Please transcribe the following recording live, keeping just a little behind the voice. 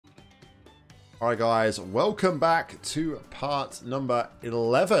Alright guys, welcome back to part number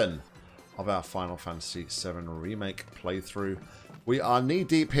 11 of our Final Fantasy VII Remake playthrough. We are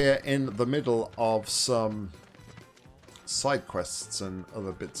knee-deep here in the middle of some side quests and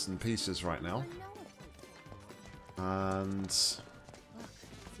other bits and pieces right now. And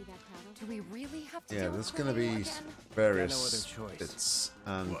do we really have to yeah, there's going to be various bits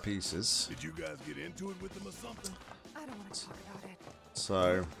and pieces. Did you guys get into it with them or something? I don't want to talk about it.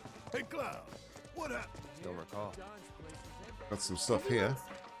 So, Hey, Cloud, what happened? Don't recall. got some stuff here.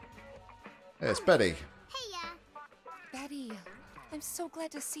 Hey, it's Betty. Hey, Betty, I'm so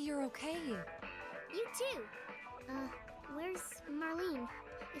glad to see you're okay. you too. Where's Marlene?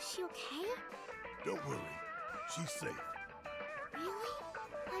 Is she okay? Don't worry, she's safe. Really?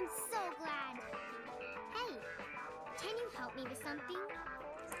 I'm so glad. Hey, can you help me with something?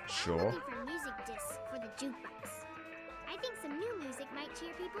 I'm Sure. looking for music discs for the jukebox. I think some new music might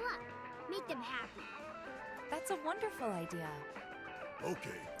cheer people up, make them happy. That's a wonderful idea.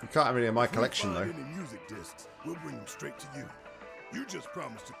 Okay. You can't have any in my If we collection find though. any music discs, we'll bring them straight to you. You just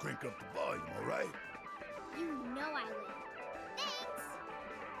promise to crank up the volume, all right? You know I will. Thanks!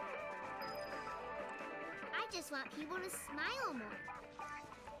 I just want people to smile more.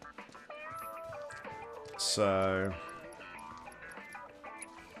 So,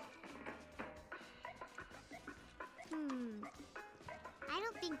 I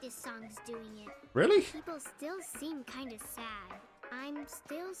don't think this song's doing it. really? People still seem kind of sad. I'm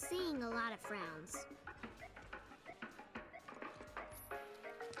still seeing a lot of frowns.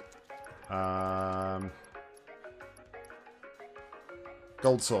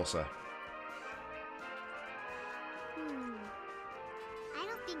 Gold saucer. I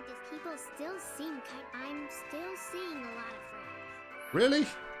don't think this people still seem kind. I'm still seeing a lot of frowns. Really?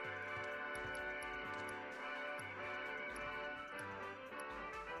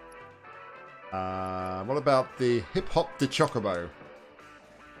 What about the Hip Hop de Chocobo?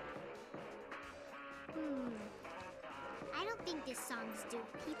 I don't think this song's due.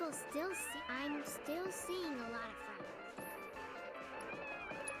 People still see. I'm still seeing a lot of frowns.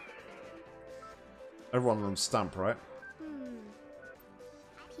 Every one of them stamp, right?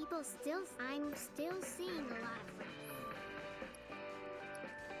 People still. I'm still seeing a lot of frowns.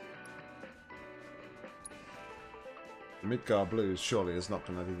 The Midgar Blues surely is not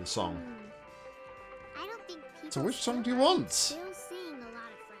going to do the song. I don't think people. So which song do you still- I'm want? Still seeing a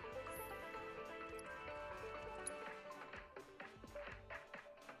lot of frowns.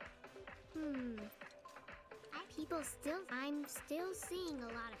 People still. I'm still seeing a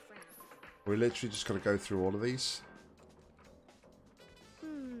lot of frowns. We literally just got to go through all of these.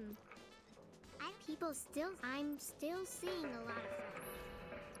 People still. I'm still seeing a lot of frowns.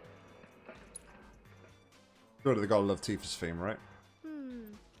 Surely they got to love Tifa's theme, right?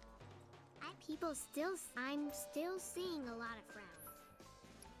 People still. I'm still seeing a lot of frowns.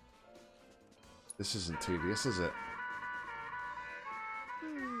 This isn't tedious, is it?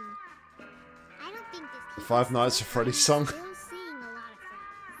 I don't think this. The Five Nights at Freddy's song. Still seeing a lot of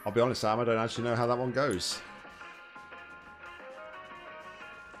frowns. I'll be honest, Sam, I don't actually know how that one goes.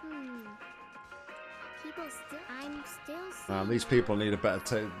 People still. I'm still seeing. These people need a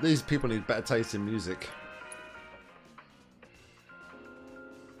better these people need better taste in music.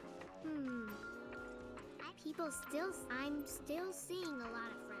 People still. I'm still seeing a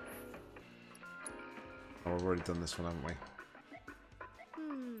lot of frowns. Oh, we've already done this one, haven't we?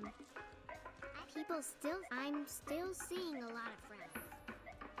 People still. I'm still seeing a lot of frowns.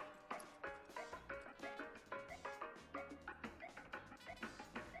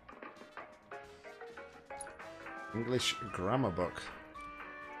 English grammar book.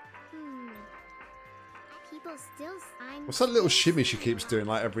 People still. I'm. What's that little still shimmy she seeing keeps a lot doing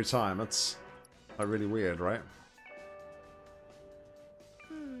like every time? That's like really weird, right?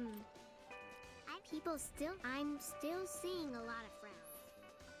 People still. I'm still seeing a lot of frowns.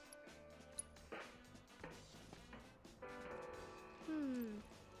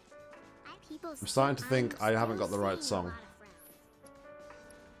 People. I'm starting to think I'm I haven't got still the right seeing a song. lot of frowns.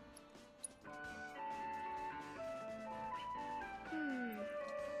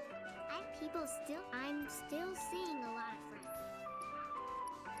 People still. I'm still seeing a lot of frowns.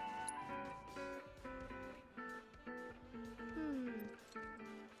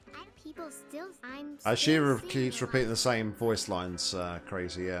 People still. I'm. She still keeps seeing a lot repeating the of same voice lines.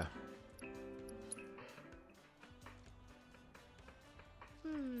 Crazy, yeah.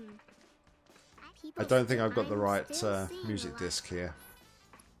 I don't think I've got the right music disc here.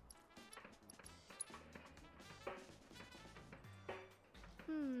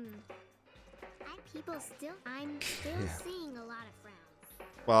 People still. I'm still seeing a lot of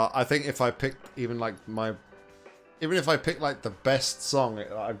frowns. Well, I think if I picked even like even if I picked like the best song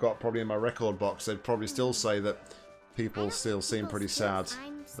that I've got probably in my record box, they'd probably still say that people still seem pretty sad.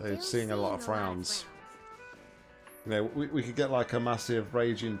 They're seeing a lot of frowns. You know, we could get like a massive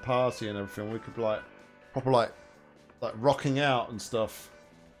raging party and everything. We could be like proper like rocking out and stuff,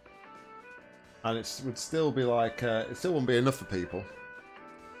 and it would still be like it still wouldn't be enough for people.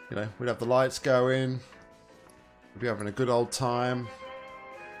 You know, we'd have the lights going, we'd be having a good old time.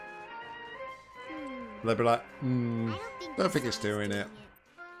 They'd be like, don't think it's doing it.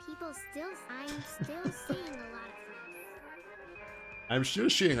 I'm still seeing a lot of frowns. I'm still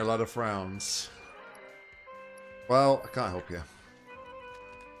seeing a lot of frowns. Well, I can't help you.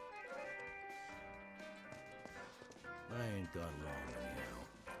 I ain't done long anyhow.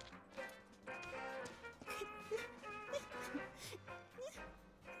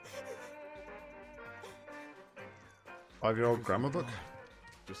 5-year-old grammar book?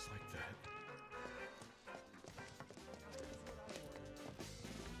 Just like that.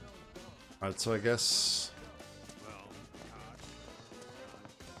 Alright, so I guess...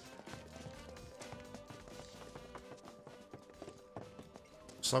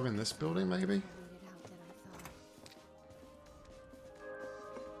 Some in this building, maybe?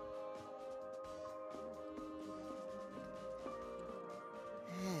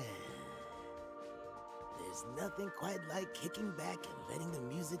 There's nothing quite like kicking back and letting the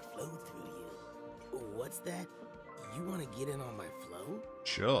music flow through you. What's that? You want to get in on my flow?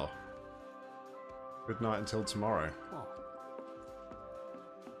 Sure. Good night until tomorrow.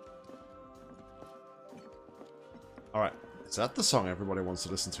 Alright, is that the song everybody wants to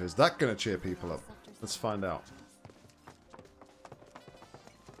listen to? Is that going to cheer people up? Let's find out.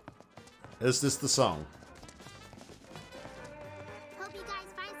 Is this the song? Hope you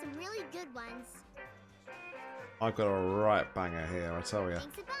guys find some really good ones. I've got a right banger here, I tell you.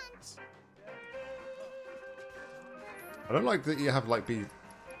 Thanks a bunch. I don't like that you have like be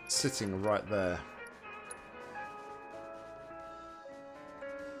sitting right there.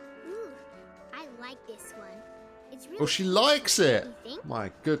 Ooh, I like this one. It's really Oh, she likes it! You think?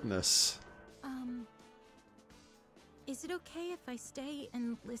 My goodness. Is it okay if I stay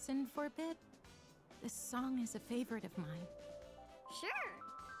and listen for a bit? This song is a favorite of mine. Sure.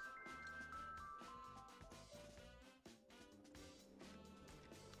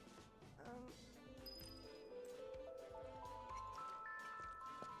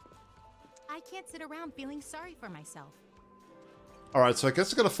 I can't sit around feeling sorry for myself. Alright, so I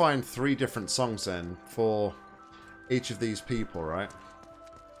guess I've got to find 3 different songs then for each of these people, right?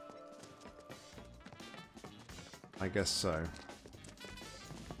 I guess so.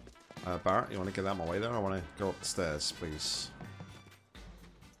 Barrett, you want to get out of my way there? I want to go up the stairs, please.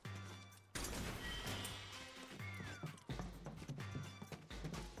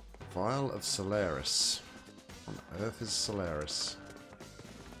 Vial of Solaris. On Earth is Solaris.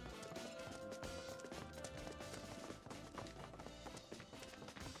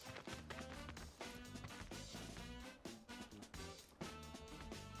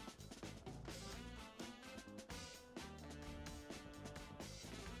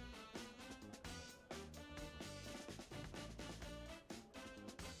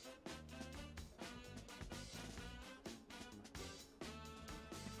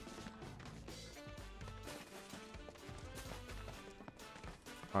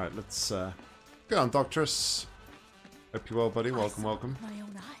 Alright, let's go on, Doctress. Hope you're well, buddy. Welcome, welcome. My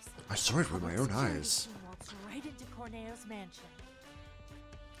own eyes. I saw it with my own eyes. He walks right into Corneo's mansion.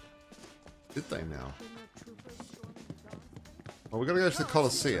 Did they now? Well, we're going to go to the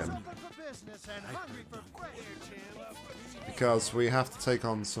Colosseum. Because we have to take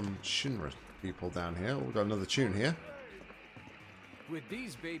on some Shinra people down here. We've got another tune here. With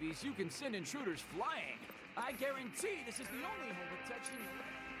these babies, you can send intruders flying. I guarantee this is the only home protection.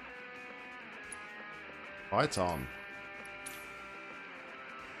 Right on.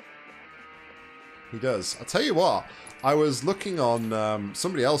 He does. I'll tell you what, I was looking on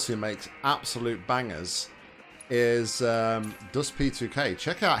somebody else who makes absolute bangers is Dust P2K.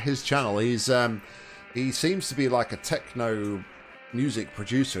 Check out his channel. He's he seems to be like a techno music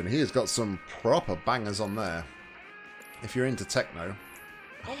producer, and he has got some proper bangers on there. If you're into techno,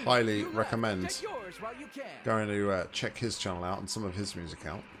 I highly recommend going to check his channel out and some of his music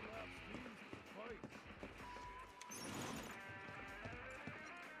out.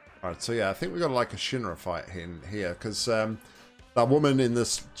 Alright, so yeah, I think we got like a Shinra fight in here, because that woman in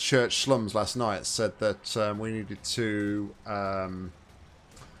this church slums last night said that we needed to... there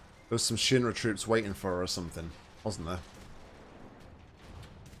was some Shinra troops waiting for her or something, wasn't there?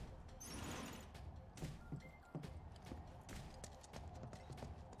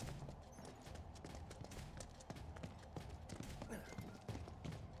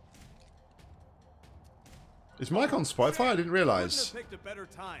 Is Mike on Spotify? I didn't realise.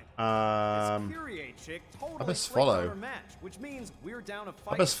 I best follow.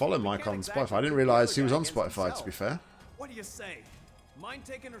 I best follow Mike on Spotify. I didn't realise he was on Spotify, to be fair. What do you say? Mind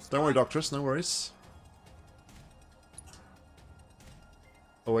taking her spot? Don't worry, Doctress, no worries.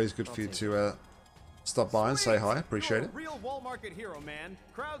 Always good for you to stop by and say hi. Appreciate it. Real wall market hero, man.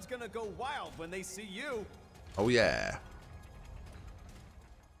 Crowd's gonna go wild when they see you. Oh yeah.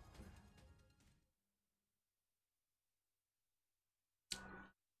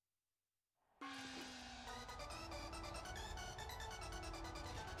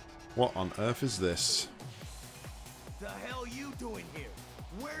 What on earth is this? The hell you doing here?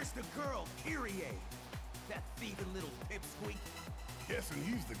 Where's the girl, Kyrie? That thieving little pipsqueak? Guessing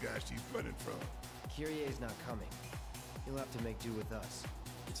he's the guy she's running from. Kyrie's not coming. He'll have to make do with us.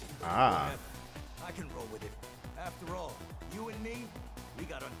 Ah. I can roll with it. After all, you and me, we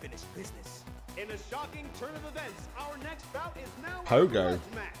got unfinished business. In a shocking turn of events, our next bout is now Pogo. a grudge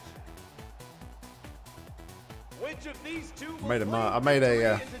match. Which of these two will I made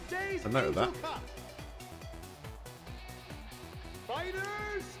a note of that. Cup?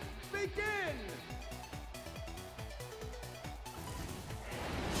 Fighters, begin!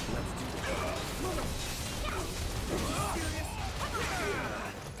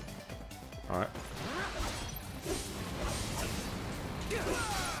 Alright.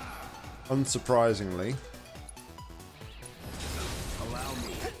 Unsurprisingly.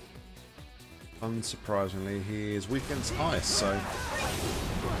 Unsurprisingly, he is weak against ice, so...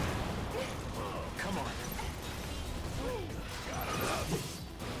 Come on.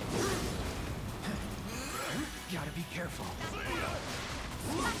 Gotta be careful.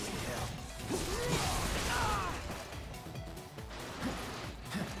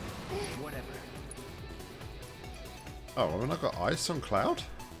 Whatever. Oh, haven't I got ice on Cloud?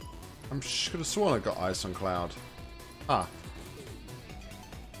 I could have sworn I got ice on Cloud. Ah.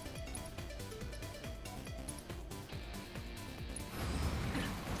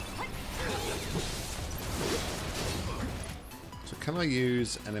 So can I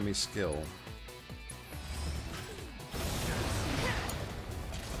use enemy skill?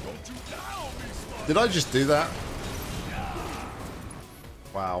 Did I just do that?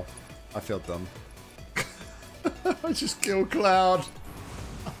 Wow. I feel dumb. I just killed Cloud.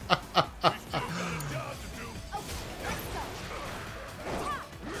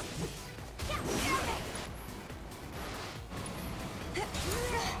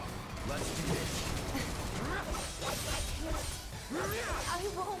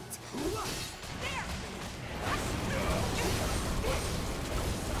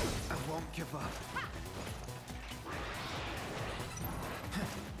 Give up.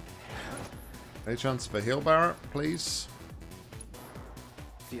 Any chance of a heal Barret, please?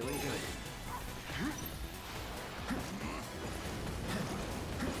 Feeling good.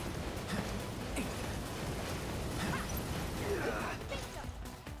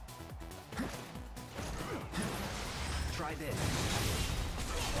 Try this.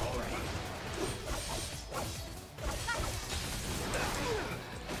 All right.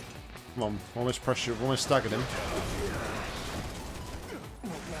 Come on, almost pressure, almost staggered him.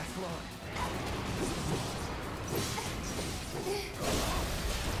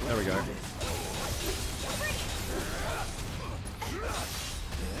 There we go.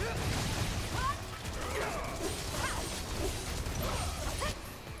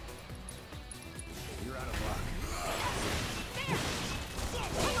 You're out of luck.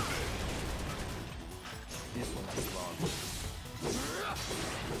 This won't take long.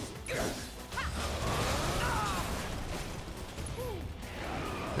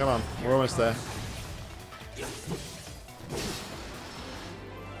 Come on, we're almost there.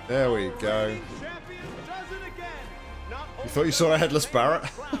 There we go. You thought you saw a headless Barret?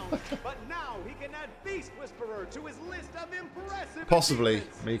 Possibly,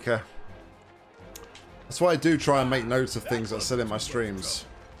 Mika. That's why I do try and make notes of things that I said in my streams.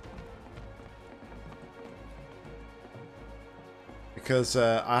 Because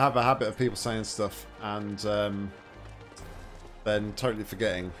I have a habit of people saying stuff and then totally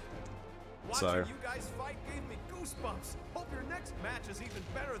forgetting. So. Watching you guys fight gave me goosebumps. Hope your next match is even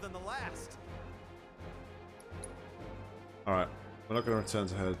better than the last. Alright, we're not going to return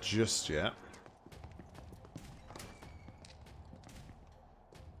to her just yet.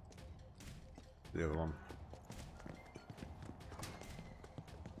 The other one.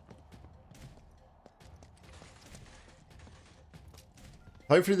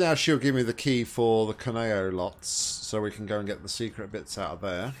 Hopefully now she'll give me the key for the Coneo lots, so we can go and get the secret bits out of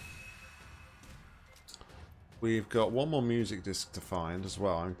there. We've got one more music disc to find as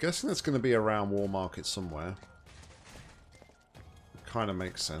well. I'm guessing it's going to be around War Market somewhere. Kind of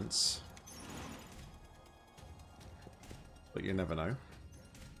makes sense. But you never know.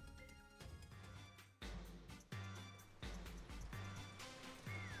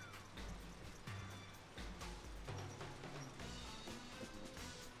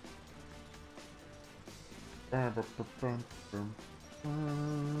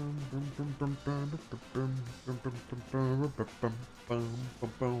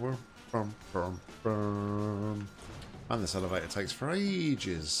 And this elevator takes for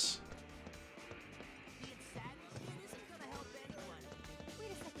ages.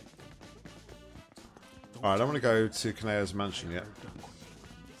 Alright, I don't want to go to Kaneo's mansion yet.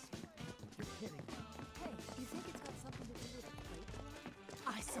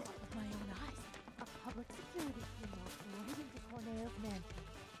 I saw it with my own eyes. A public security funeral right into Corneo's mansion.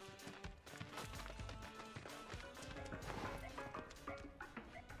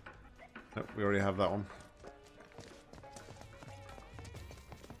 Nope, we already have that one.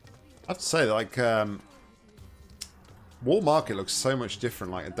 I have to say, like, Wall Market looks so much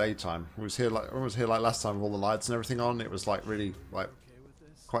different, like, at daytime. I was here like last time with all the lights and everything on. It was like really like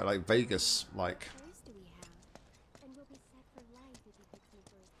quite like Vegas, like.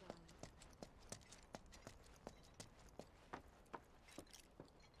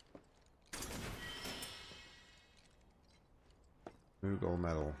 Moogle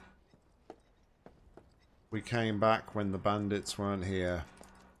medal. We came back when the bandits weren't here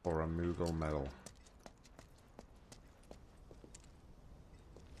for a Moogle medal.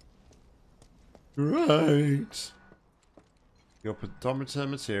 Right. Your pedometer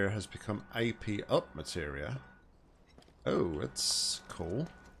materia has become AP up materia. Oh, that's cool.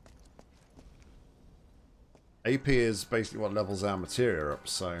 AP is basically what levels our materia up,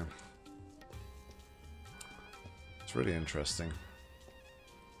 so it's really interesting.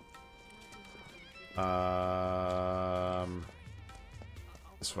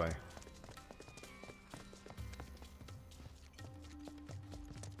 This way.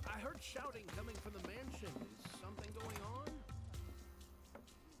 I heard shouting coming from the mansion. Is something going on?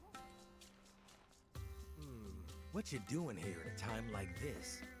 What you doing here at a time like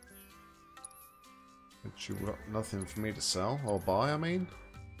this? But you got nothing for me to sell or buy, I mean?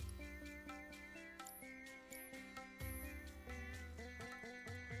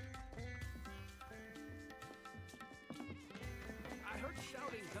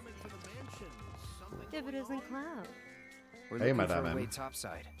 If it isn't Cloud. We're Hey, looking Madame for a way M.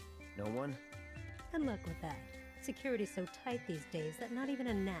 topside. No one? Good luck with that. Security's so tight these days that not even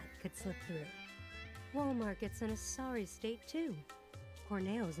a gnat could slip through. Wall Market's in a sorry state too.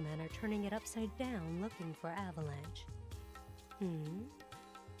 Corneo's men are turning it upside down looking for Avalanche.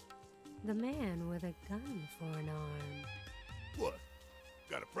 The man with a gun for an arm. What?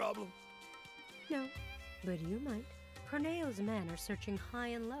 Got a problem? No, but you might. Corneo's men are searching high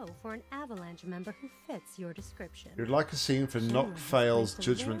and low for an Avalanche member who fits your description. You'd like a scene for Shinra Nock has fails placed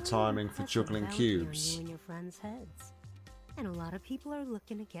a judgment very timing for impressive juggling bounty on cubes. you and your friends' heads. And a lot of people are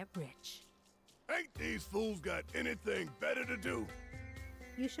looking to get rich. Ain't these fools got anything better to do?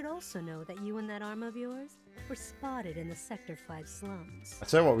 You should also know that you and that arm of yours were spotted in the Sector 5 slums. I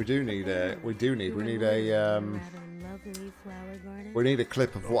tell you what, we need a We need a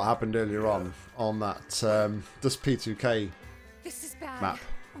clip of what happened earlier on that just P2K This is bad. map.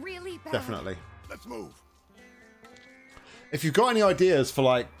 Really bad. Definitely. Let's move. If you've got any ideas for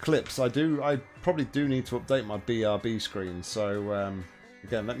like clips, I probably do need to update my BRB screen. So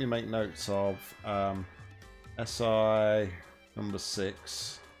again, let me make notes of SI number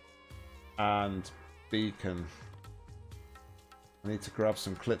 6 and Beacon. I need to grab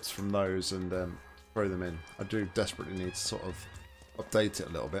some clips from those and throw them in. I do desperately need to sort of update it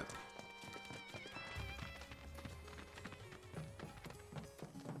a little bit.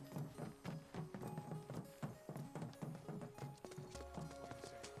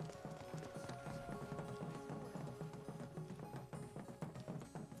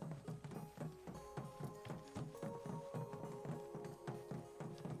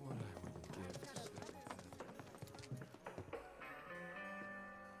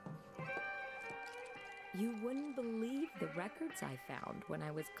 You wouldn't believe the records I found when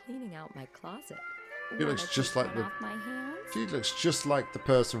I was cleaning out my closet. He looks Wanna just take like one the. off my hands? He looks just like the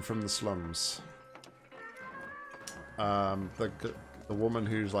person from the slums. The woman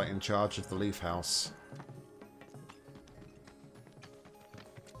who's like in charge of the Leaf House.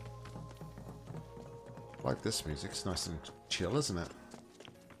 I like this music. It's nice and chill, isn't it?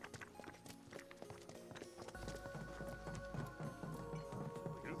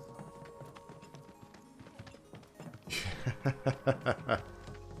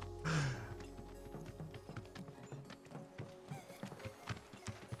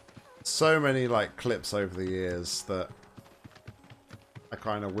 So many like clips over the years that I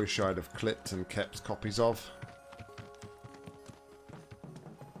kind of wish I'd have clipped and kept copies of.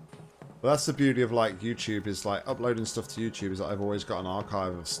 But that's the beauty of like YouTube, is like uploading stuff to YouTube, is that I've always got an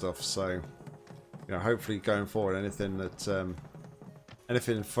archive of stuff. So, you know, hopefully going forward, anything that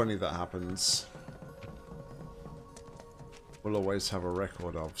anything funny that happens, we'll always have a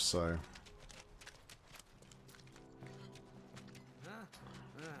record of. So,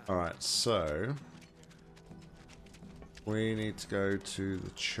 all right, so we need to go to the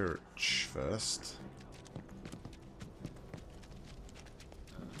church first.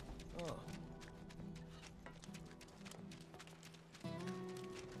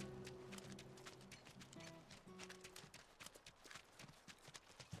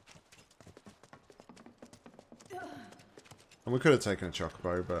 And we could have taken a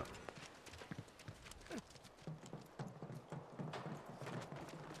chocobo, but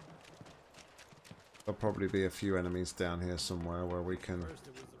there'll probably be a few enemies down here somewhere where we can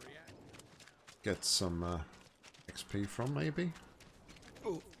get some XP from, maybe?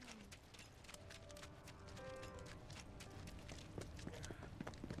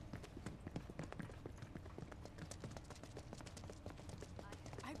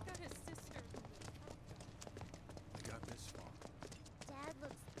 I've got a sister. I got this far. Dad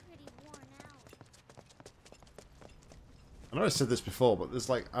looks pretty worn out. I know I said this before, but there's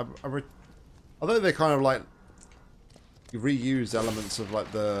like although they kind of like reused elements of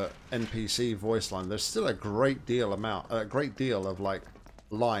like the NPC voice line, there's still a great deal of like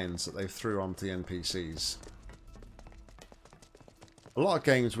lines that they threw onto the NPCs. A lot of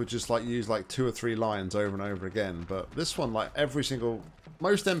games would just like use like 2 or 3 lines over and over again, but this one, like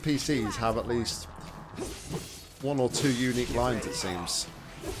most NPCs have at least 1 or 2 unique lines, it seems.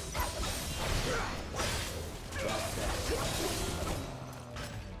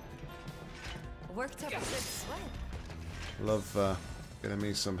 Worked up a good sweat. Love getting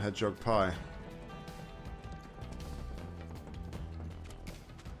me some hedgehog pie.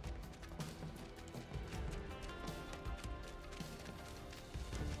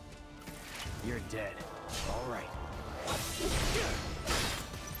 You're dead. All right.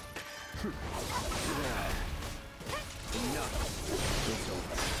 Enough. It's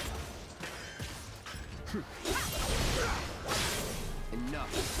over.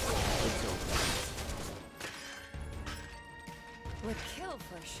 Enough. It's over. Would kill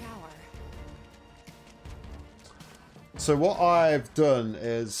for a shower. So what I've done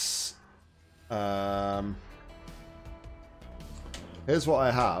is, here's what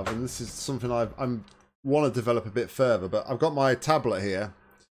I have, and this is something I want to develop a bit further. But I've got my tablet here,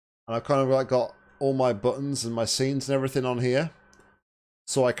 and I've kind of like got all my buttons and my scenes and everything on here,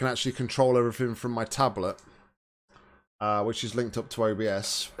 so I can actually control everything from my tablet, which is linked up to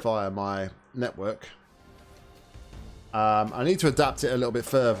OBS via my network. I need to adapt it a little bit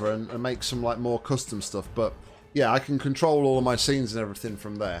further and make some like more custom stuff, but yeah, I can control all of my scenes and everything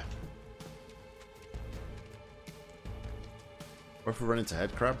from there. What if we run into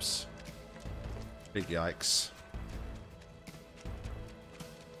head crabs? Big yikes.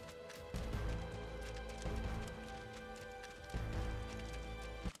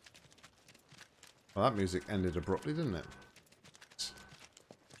 Well, that music ended abruptly, didn't it?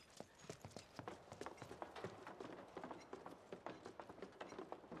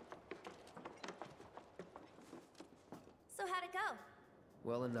 So how'd it go?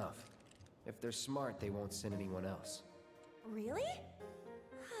 Well enough. If they're smart, they won't send anyone else. Really?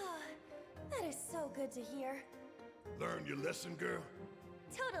 That is so good to hear. Learn your lesson, girl?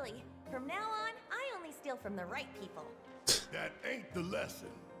 Totally. From now on, I only steal from the right people. That ain't the lesson.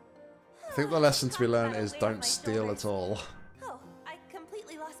 I think the lesson to be learned is don't steal at all. Oh, I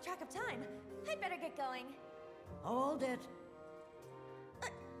completely lost track of time. I'd better get going. Hold it.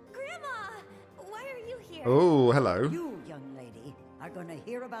 Grandma! Why are you here? Oh, hello. You, young lady, are going to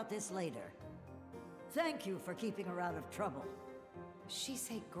hear about this later. Thank you for keeping her out of trouble. She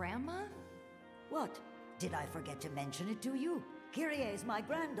say grandma? What? Did I forget to mention it to you? Kyrie is my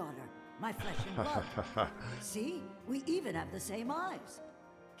granddaughter, my flesh and blood. See? We even have the same eyes.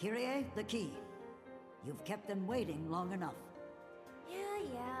 Kyrie, the key. You've kept them waiting long enough.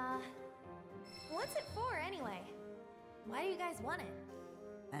 Yeah. What's it for, anyway? Why do you guys want it?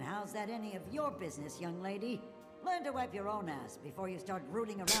 And how's that any of your business, young lady? Learn to wipe your own ass before you start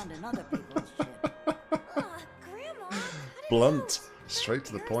rooting around in other people's shit. Grandma! Blunt. Straight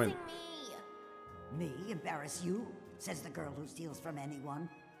to the point. Me embarrass you? Says the girl who steals from anyone.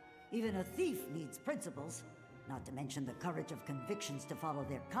 Even a thief needs principles. not to mention the courage of convictions to follow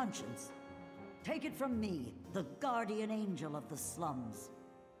their conscience. Take it from me, the guardian angel of the slums.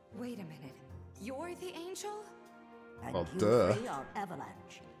 Wait a minute. You're the angel? And Well, you duh. three are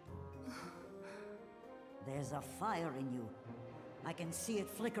Avalanche. There's a fire in you. I can see it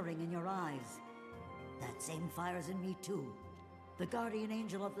flickering in your eyes. That same fire's in me too. The guardian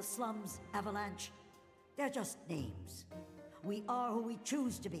angel of the slums, Avalanche. They're just names. We are who we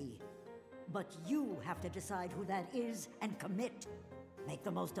choose to be. But you have to decide who that is and commit. Make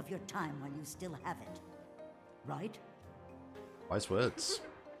the most of your time while you still have it. Right? Wise words.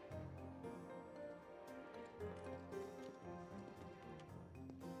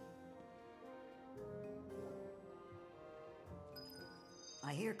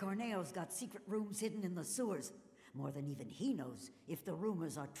 I hear Corneo's got secret rooms hidden in the sewers. More than even he knows, if the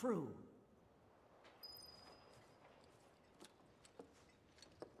rumors are true.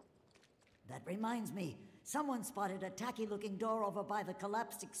 That reminds me, someone spotted a tacky-looking door over by the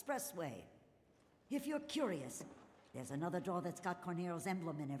collapsed expressway. If you're curious, there's another door that's got Corneo's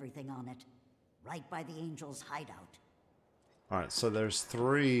emblem and everything on it. Right by the Angel's hideout. Alright, so there's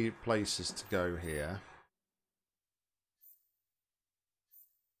 3 places to go here.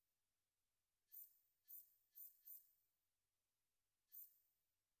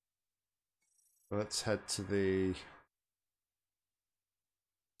 Let's head to the...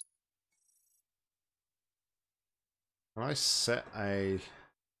 Can I set a...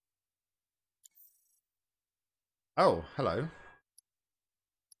 Oh, hello.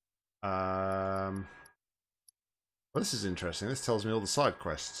 Well, this is interesting. This tells me all the side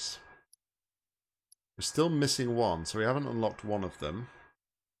quests. We're still missing one, so we haven't unlocked one of them.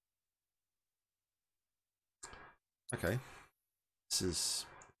 Okay. This is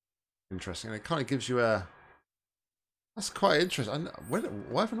interesting. It kind of gives you a... That's quite interesting.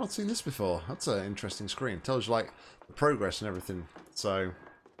 Why have I not seen this before? That's an interesting screen. It tells you, like, the progress and everything. So...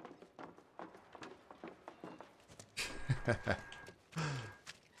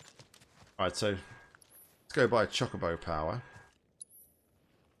 Alright, so... Let's go by Chocobo Power.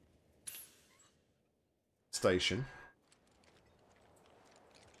 Station.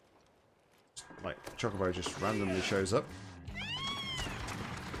 Like, Chocobo just randomly shows up.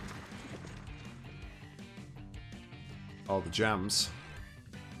 Oh, the jams.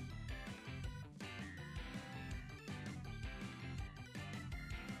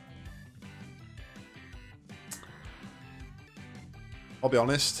 I'll be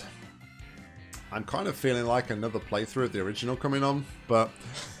honest, I'm kind of feeling like another playthrough of the original coming on, but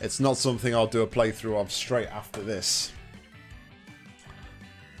it's not something I'll do a playthrough of straight after this.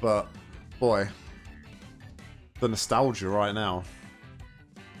 But, boy, the nostalgia right now.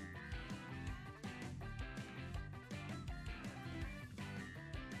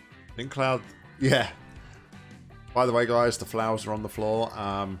 Pink Cloud, yeah. By the way, guys, the flowers are on the floor,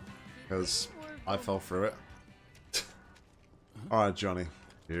 because I fell through it. Alright, Johnny.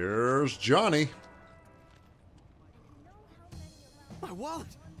 Here's Johnny. My wallet!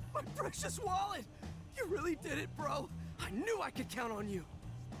 My precious wallet! You really did it, bro! I knew I could count on you!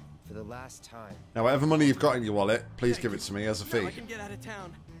 For the last time. Now, whatever money you've got in your wallet, please give it to me as a fee. Now I can get out of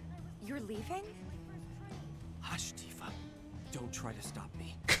town. You're leaving? Hush, Tifa. Don't try to stop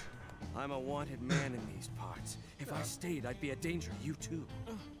me. I'm a wanted man in these parts. If I stayed, I'd be a danger to you too.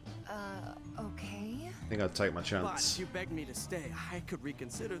 Okay. I think I'd take my But chance. if you begged me to stay, I could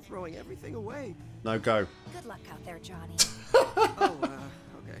reconsider throwing everything away. No, go. Good luck out there, Johnny.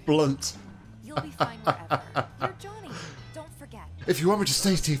 Okay. Blunt. You'll be fine wherever. You're Johnny. Don't forget. If you want me to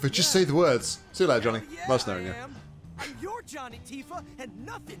stay, Tifa, just say the words. See you later, Johnny. Yeah, Nice knowing you. I'm your Johnny, Tifa, and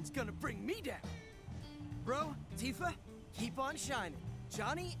nothing's gonna bring me down. Bro, Tifa, keep on shining.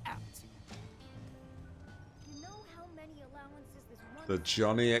 Johnny out. You know how many allowances this one... The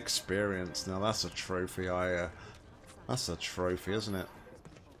Johnny experience. Now that's a trophy. That's a trophy, isn't it?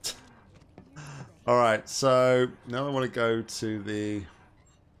 Alright, so now I want to go to the...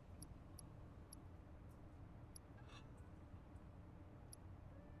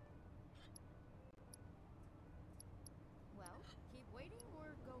 Well, keep waiting or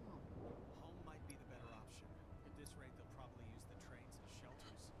go home. Home might be the better option. At this rate, they'll probably use the trains as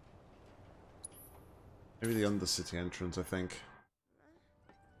shelters. Maybe the Undercity entrance, I think.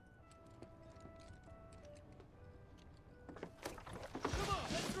 Come on,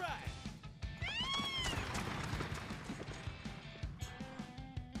 let's ride!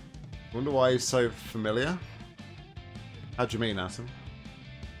 Wonder why he's so familiar. How do you mean, Atom?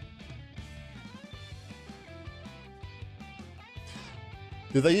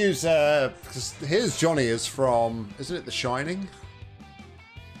 Did they use, because here's Johnny is from, isn't it The Shining?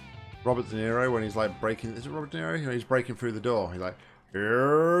 Robert De Niro when he's like breaking. Is it Robert De Niro? He's breaking through the door. He's like,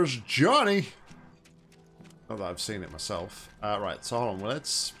 "Here's Johnny." Not that I've seen it myself. Right, so hold on.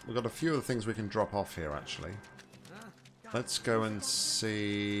 We've got a few of the things we can drop off here actually. Let's go and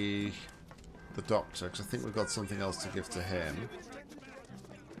see the doctor because I think we've got something else to give to him.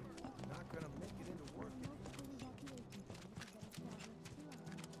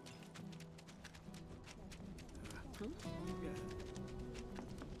 I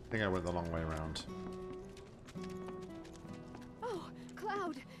think I went the long way around. Oh,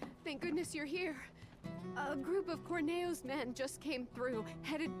 Cloud! Thank goodness you're here. A group of Corneo's men just came through,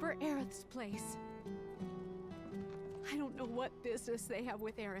 headed for Aerith's place. I don't know what business they have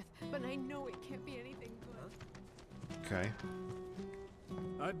with Aerith, but I know it can't be anything good. Okay.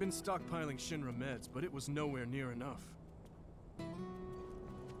 I'd been stockpiling Shinra meds, but it was nowhere near enough.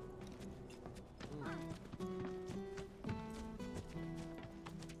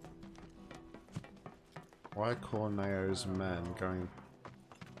 Why are Corneo's men going?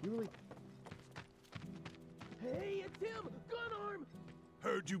 You really? Hey, it's him! Gun arm!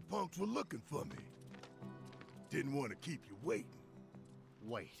 Heard you punks were looking for me. Didn't want to keep you waiting.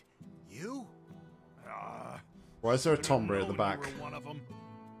 Wait, you? Why is there a Tombury at the back? One of them.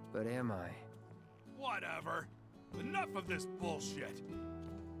 But am I? Whatever. Enough of this bullshit.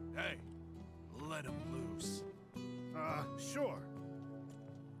 Hey, let him loose. Sure.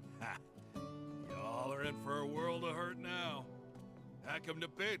 Ha. Y'all are in for a world of hurt now. Hack him to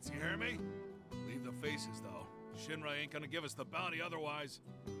bits, you hear me? Leave the faces, though. Shinra ain't gonna give us the bounty otherwise.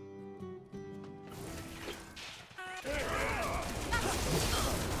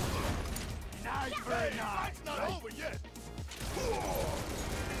 Nice, very nice. It's not over yet.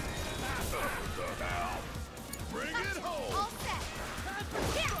 Bring it home.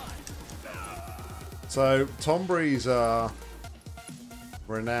 So Tombury's are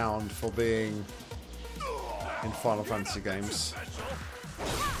renowned for being in Final Fantasy games.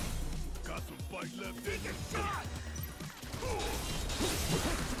 Got some fight left in you.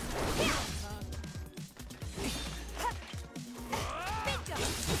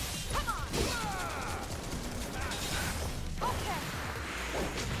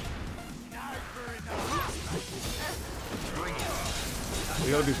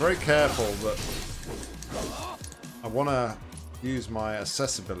 You gotta be very careful that I want to use my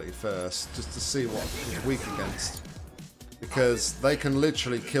accessibility first just to see what he's weak against, because they can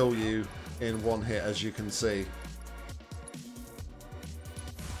literally kill you in one hit, as you can see.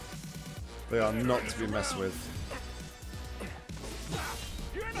 They are not to be messed with.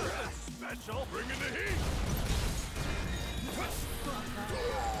 You're not special. Bring in the heat.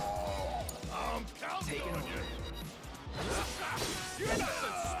 I'm counting on you. You're not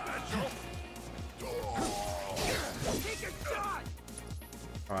special. Take a shot.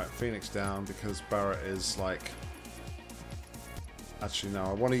 Alright, Phoenix down because Barrett is like... Actually, no,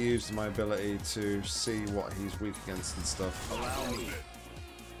 I want to use my ability to see what he's weak against and stuff. Allow me.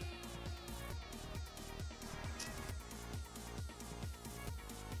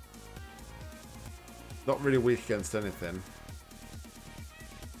 Not really weak against anything.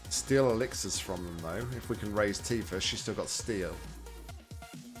 Steal elixirs from them though. If we can raise Tifa, she's still got steel.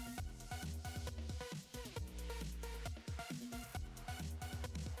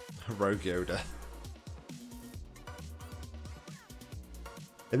 Rogue Yoda.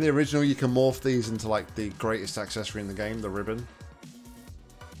 In the original, you can morph these into like the greatest accessory in the game, the ribbon.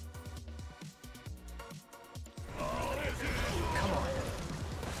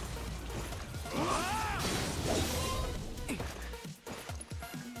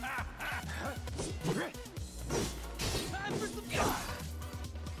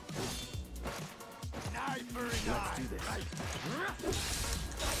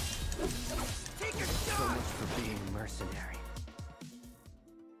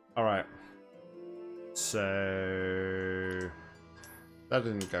 That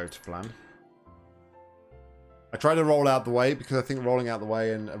didn't go to plan. I tried to roll out the way because I think rolling out the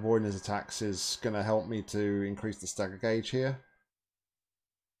way and avoiding his attacks is going to help me to increase the stagger gauge here.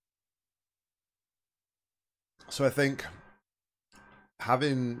 So I think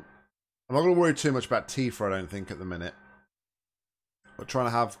having... I'm not going to worry too much about Tifa, I don't think, at the minute. But trying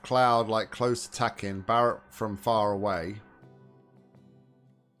to have Cloud like close attacking, Barrett from far away.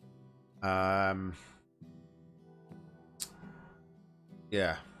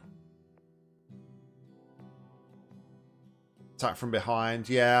 Yeah. Attack from behind.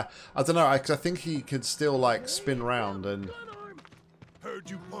 Yeah. I don't know. I think he could still like spin around and... Heard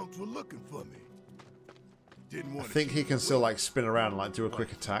you punks were looking for me. Didn't want I think he can still like spin around and like do a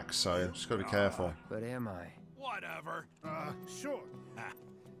quick attack, so just gotta be careful. But am I? Whatever. Sure.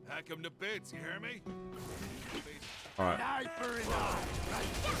 Hack him to bits, you hear me? Alright.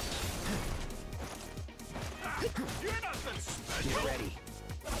 You're nothing special. Ready.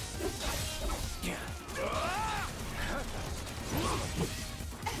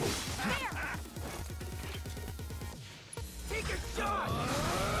 Take a shot.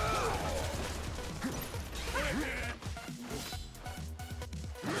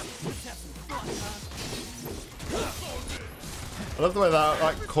 I love the way that,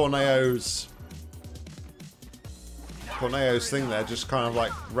 like, Corneo's thing there just kind of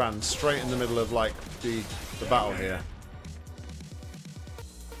like ran straight in the middle of like the battle here.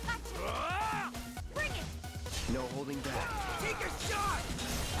 No holding back. Take a shot.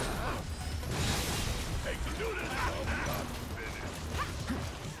 Hey, you do this.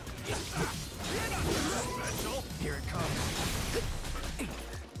 Special. Here it comes.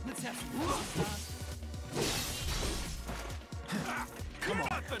 Let's have some fun. Come on.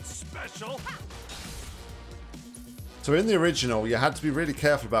 Nothing special. So in the original, you had to be really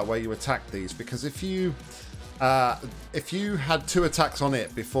careful about where you attacked these, because if you had 2 attacks on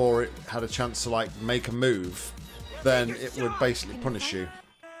it before it had a chance to like make a move, then it would basically punish you.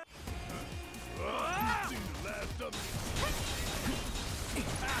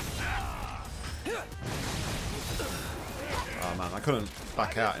 Oh man, I couldn't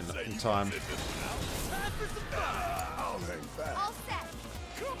back out in time. All set.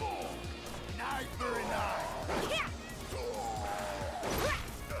 Come on. Knife for a knife. Yeah.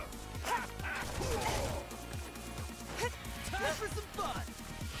 Time for some fun.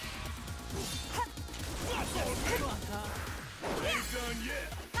 Ain't done yet.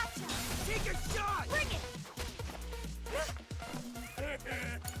 Gotcha. Take a shot. Bring it.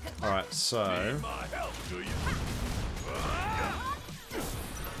 Alright, so My help, do you?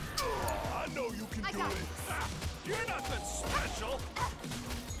 I know you can do it. You're nothing special.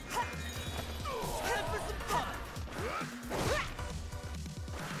 Time for some fun.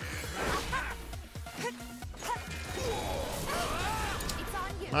 It's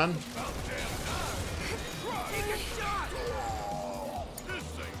on you. man. Take a shot. This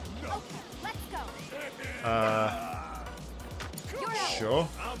ain't nothing. Okay, let's go. You're out. Sure.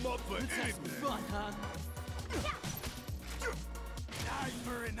 I'm up for anything. Fun, huh? Eye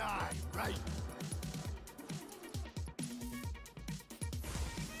for an eye, right?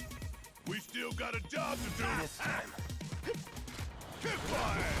 We still got a job to do. This time.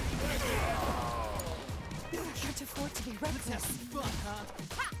 Goodbye. Can't afford to be reckless. Fun, huh?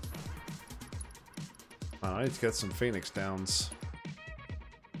 Man, I need to get some Phoenix downs.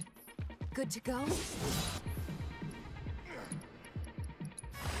 Good to go?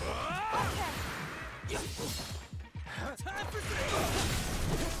 Time for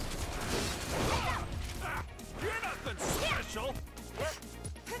You're nothing special.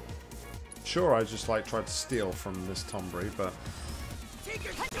 Sure, I just like tried to steal from this Tombury, but Take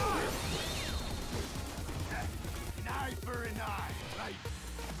a shot. An eye for an eye, right?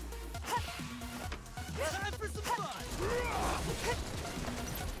 Time for some fun.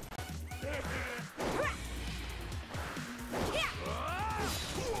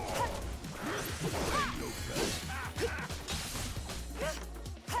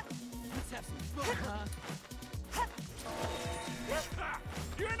 Let's have some fun, huh?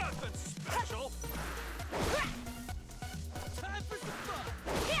 You're nothing special. Time for some fun.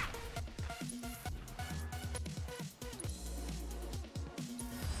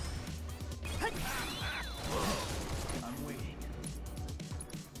 I'm waiting.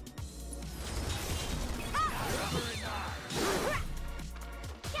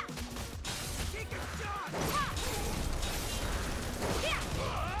 Take a shot.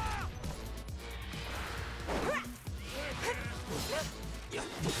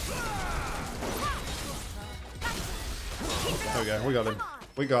 there we go. We got him.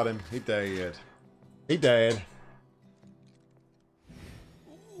 We got him. He dead. He dead.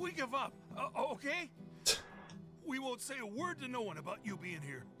 We give up, okay? We won't say a word to no one about you being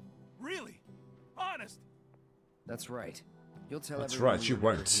here. Really? Honest? That's right. You'll tell That's everyone right, you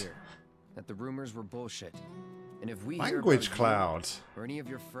were never won't. here, that the rumors were bullshit. And if we Language hear about cloud. you or any of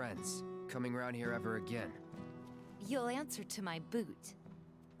your friends coming around here ever again, You'll answer to my boot.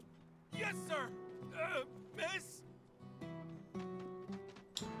 Yes, sir. Miss?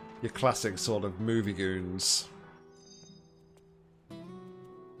 Your classic sort of movie goons.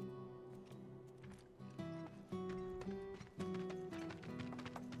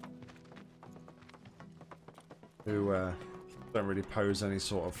 Who don't really pose any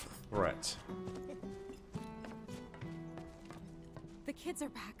sort of threat. The kids are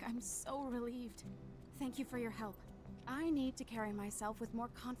back. I'm so relieved. Thank you for your help. I need to carry myself with more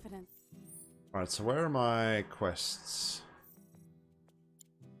confidence. Alright, so where are my quests?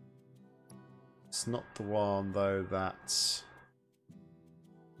 It's not the one, though, that's...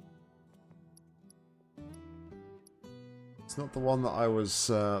 It's not the one that I was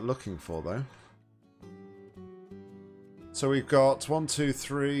looking for, though. So we've got 1, 2,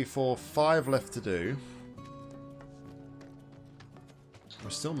 3, 4, 5 left to do. We're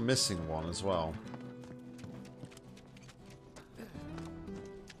still missing one as well.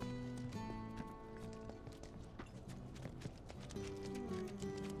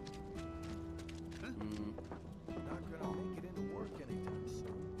 Not gonna make it into work anytime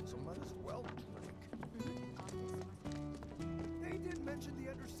soon, so might as well drink. They didn't mention the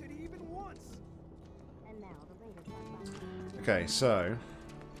Undercity even once. And now the latest one. Okay, so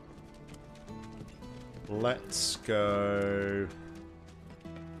let's go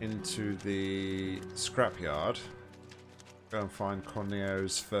into the scrapyard. Go and find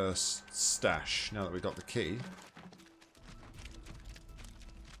Corneo's first stash now that we've got the key.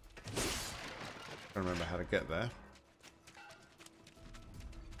 I don't remember how to get there.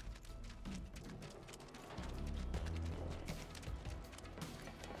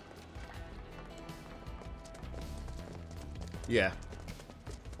 Yeah.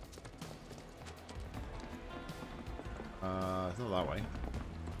 It's not that way.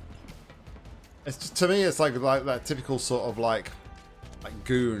 It's just, to me, it's like that typical sort of like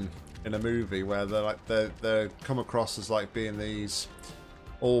goon in a movie where they're come across as like being these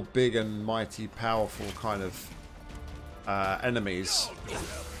all big and mighty, powerful kind of enemies,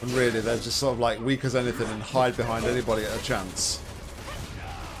 and really they're just sort of like weak as anything and hide behind anybody at a chance.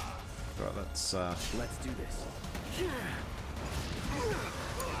 Right, let's do this.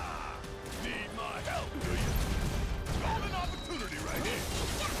 Need my help, do you? Got an opportunity right here.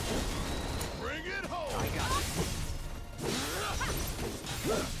 Bring it home. I got it.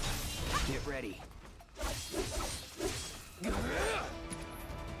 Get ready.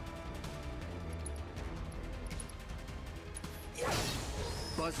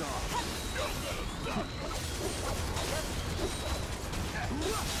 Buzz off.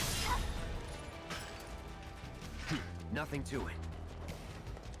 Nothing to it.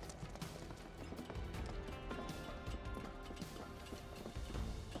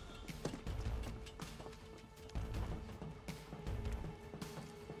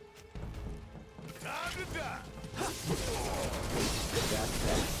 Time to die. That's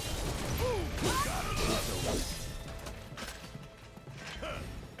that.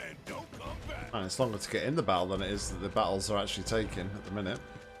 And don't come back. And it's longer to get in the battle than it is that the battles are actually taking at the minute.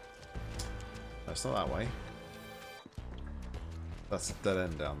 That's not that way. That's a dead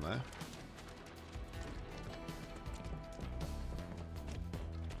end down there.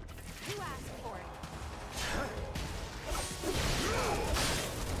 Who asked for it?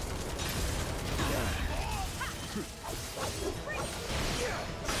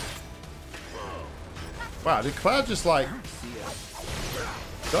 Wow, did Cloud just like...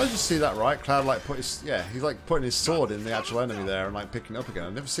 Did I just see that right? Cloud like put his... Yeah, he's like putting his sword in the actual enemy there and like picking it up again.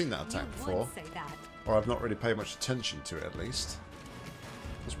 I've never seen that attack before. Or I've not really paid much attention to it at least.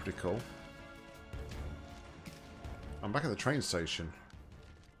 That's pretty cool. I'm back at the train station.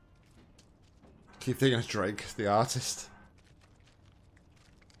 Keep thinking of Drake, the artist.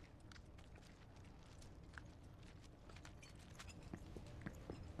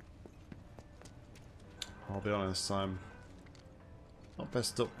 I'll be honest, I'm not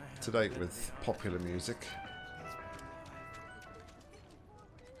best up to date with popular music.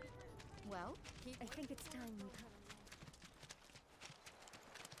 Well, I think it's time we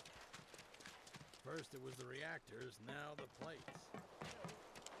First it was the reactors, now the plates.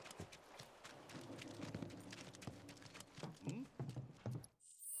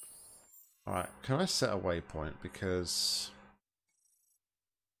 Alright, can I set a waypoint? Because...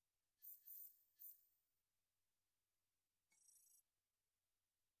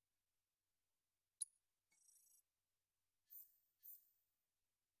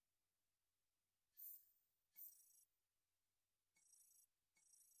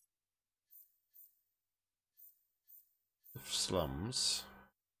 slums.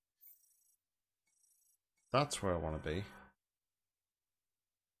 That's where I want to be.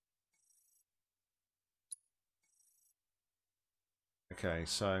 Okay,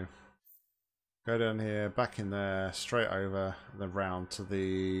 so go down here, back in there, straight over, then round to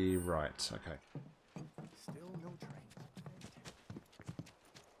the right. Okay. Still no train.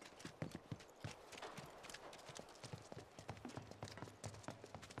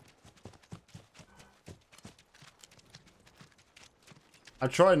 I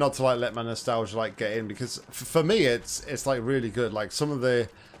try not to like let my nostalgia like get in, because for me it's like really good. Like some of the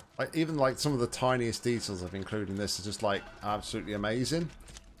even like some of the tiniest details I've included in this are just like absolutely amazing.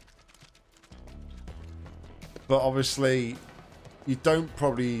 But obviously you don't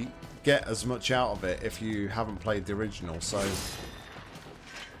probably get as much out of it if you haven't played the original, so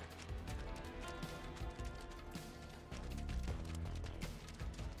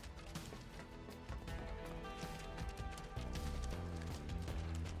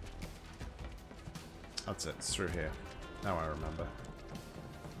that's it, it's through here. Now I remember.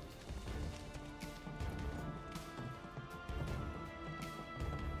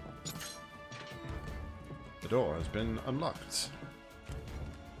 The door has been unlocked.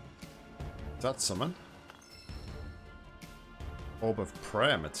 Is that summon? Orb of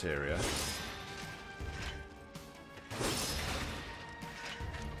Prayer materia.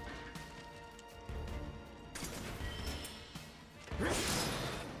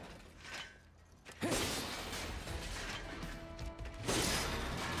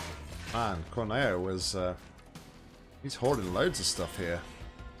 Man, Corneo was, he's hoarding loads of stuff here.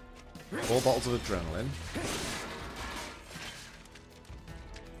 4 bottles of adrenaline.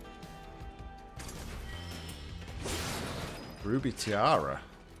 Ruby tiara.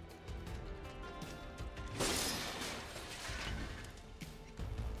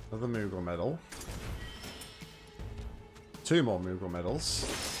 Another Moogle medal. 2 more Moogle medals.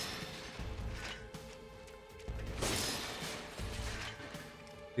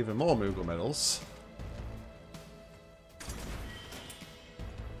 Even more Moogle medals.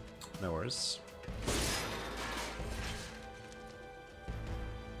 No worries.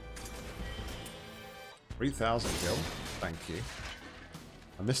 $3,000 gil. Thank you.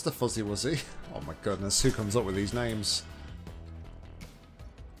 And Mr. Fuzzy Wuzzy. Oh my goodness, who comes up with these names?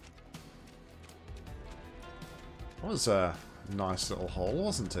 That was a nice little hole,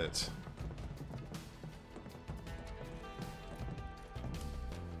 wasn't it?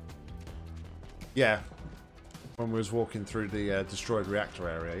 Yeah. When we was walking through the destroyed reactor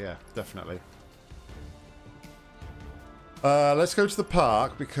area, yeah, definitely. Let's go to the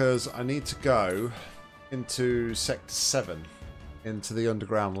park because I need to go into Sector 7, into the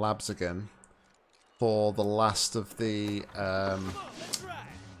underground labs again, for the last of the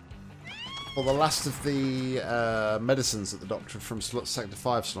medicines that the doctor from Sector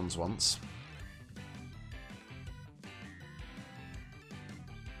 5 slums wants.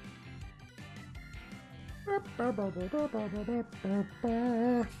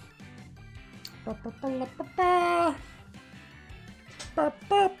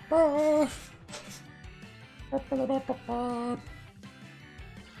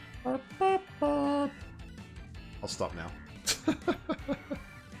 I'll stop now.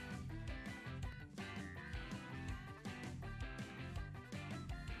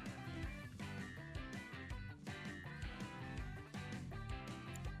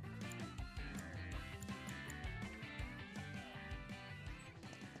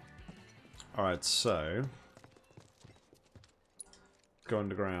 Alright, so go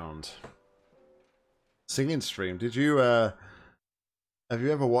underground. Singing stream. Did you have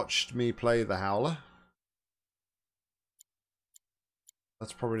you ever watched me play the Howler?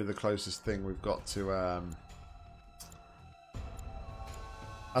 That's probably the closest thing we've got to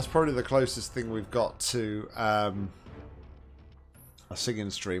that's probably the closest thing we've got to a singing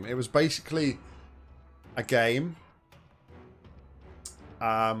stream. It was basically a game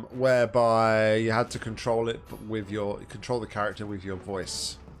whereby you had to control it with control the character with your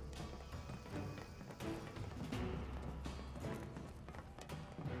voice.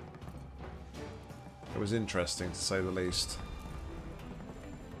 It was interesting to say the least.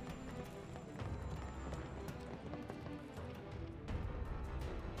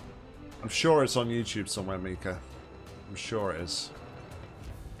 I'm sure it's on YouTube somewhere, Mika. I'm sure it is.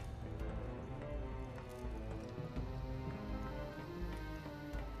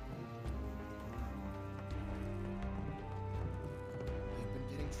 I've been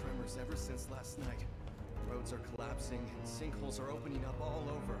getting tremors ever since last night. Roads are collapsing and sinkholes are opening up all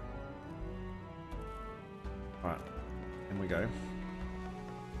over. Alright, in we go.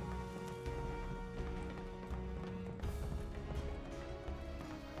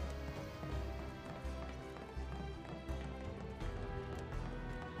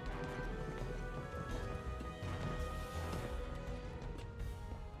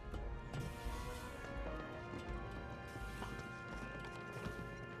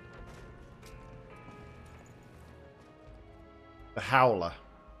 The Howler.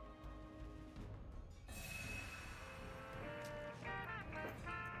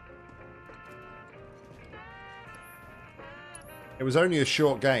 It was only a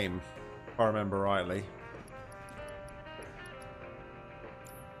short game, if I remember rightly.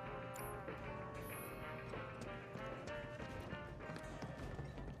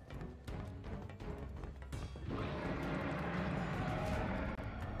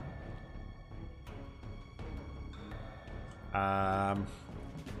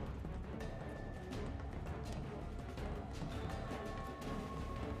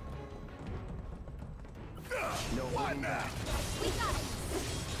 No holding back. We got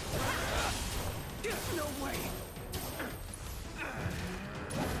it. No way.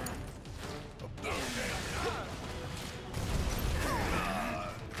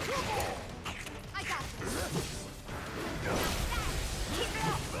 I got this. Keep it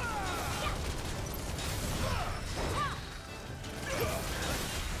up.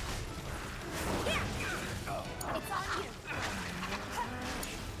 It's on you.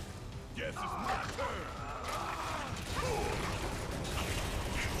 Guess it's my turn.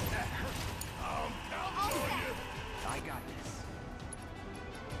 I'm counting on you. I got this.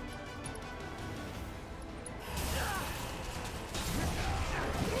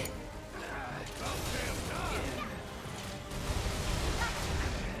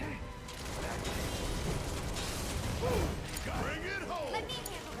 Bring it home. Let me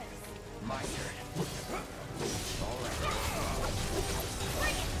handle this. My turn. All right.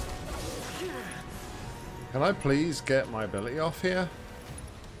 Can I please get my ability off here?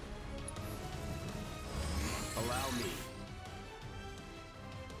 Allow me.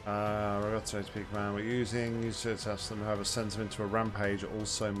 Roboto to peak command we're using. Use to test them, however, sends them into a rampage,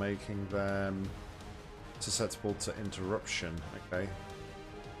 also making them susceptible to interruption. Okay.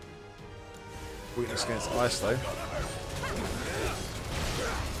 Weakness against ice, though.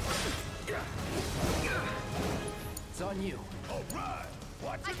 It's on you. All right.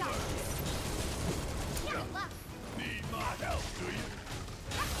 Watch I it got burn. this. Here, look. Need my help, do you?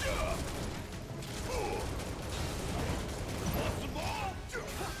 Want some more?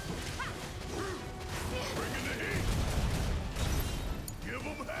 Bringing the heat. Give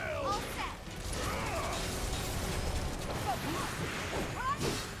them hell. All set.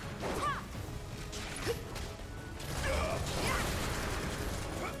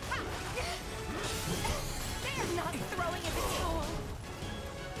 They're not throwing in the towel.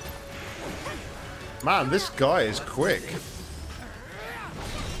 Man, this guy is quick.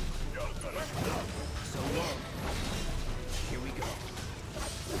 So long. Here we go.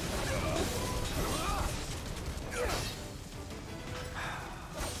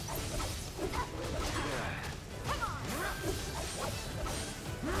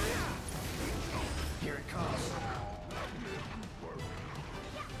 Here it comes.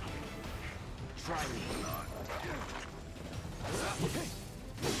 Try me.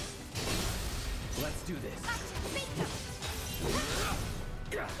 Let's do this.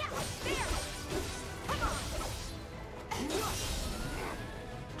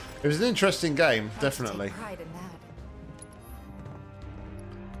 It was an interesting game, definitely. Pride in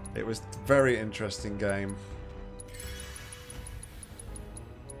that. It was a very interesting game.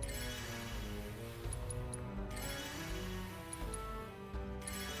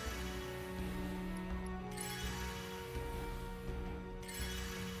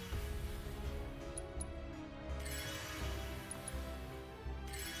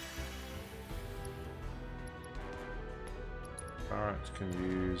 Alright, can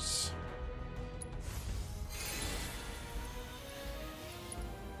use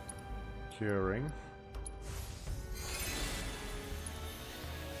curing.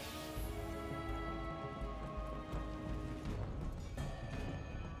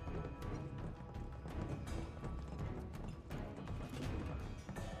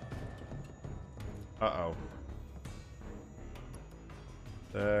 Uh-oh.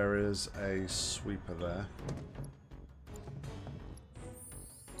 There is a sweeper there.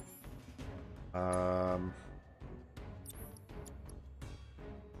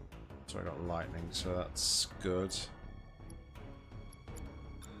 So I got lightning, so that's good.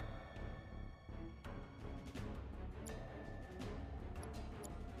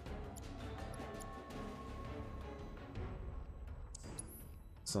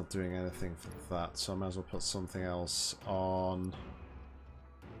 It's not doing anything for that, so I might as well put something else on.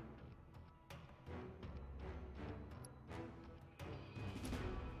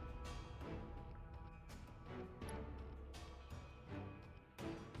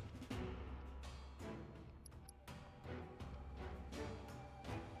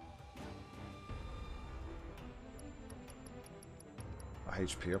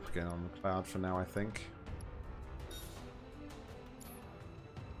 HP up again on the cloud for now, I think.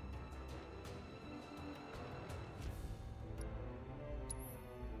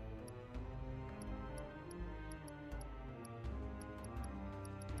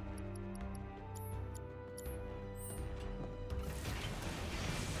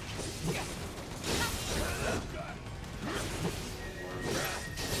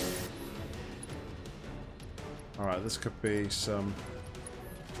 Alright, this could be some...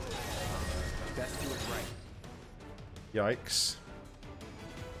 Best do it right. Yikes.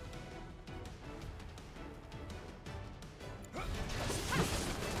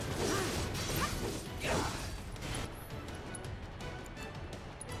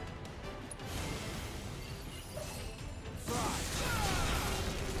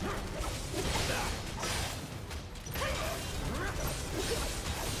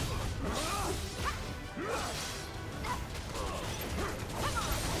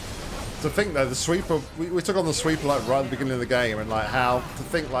 To think though, the sweeper, we took on the sweeper like right at the beginning of the game, and like how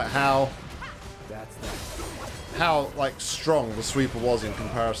like strong the sweeper was in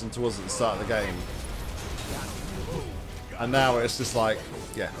comparison to us at the start of the game, and now it's just like,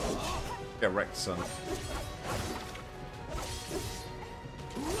 yeah, get wrecked, son.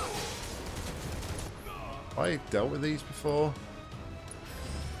 Have I dealt with these before?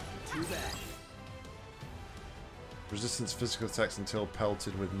 Too bad. Resistance to physical attacks until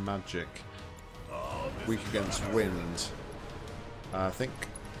pelted with magic. Weak against wind. I think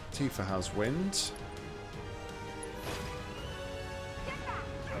Tifa has wind.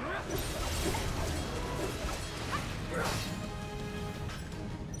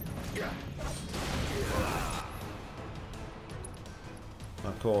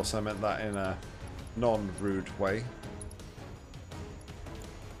 Of course, I meant that in a non-rude way.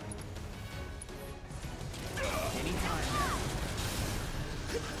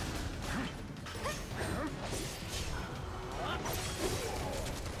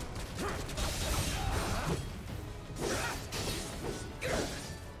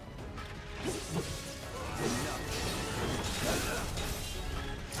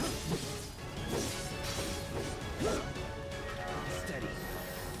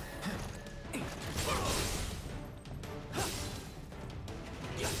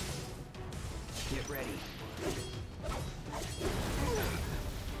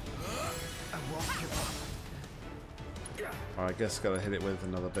 I guess gotta hit it with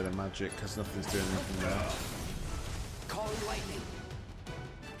another bit of magic because nothing's doing anything there. Call lightning.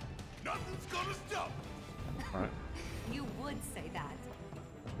 Nothing's gonna stop. Right. You would say that.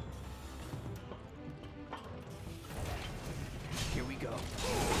 Here we go.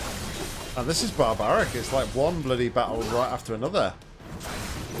 And this is barbaric. It's like one bloody battle right after another.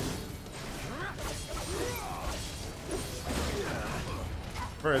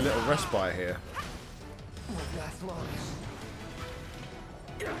 Very little respite here. Won't last long.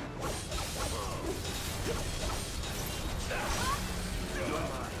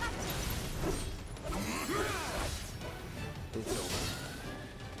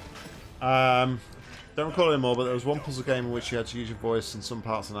 Don't recall it anymore, but there was one puzzle game in which you had to use your voice in some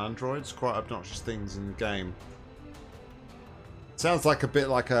parts on androids. Quite obnoxious things in the game. Sounds like a bit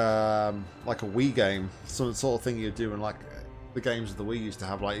like a Wii game, some sort of thing you do in like the games of the Wii used to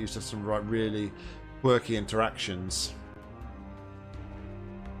have. Like used to have some like really quirky interactions.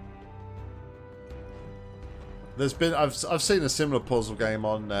 There's been I've seen a similar puzzle game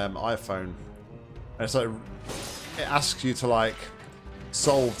on iPhone, and it's like it asks you to like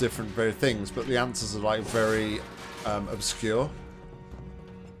solve different very things, but the answers are like very obscure.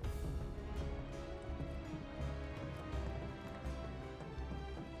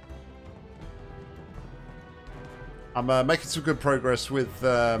 I'm making some good progress with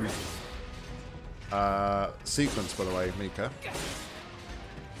sequence, by the way, Mika.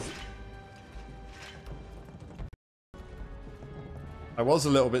 I was a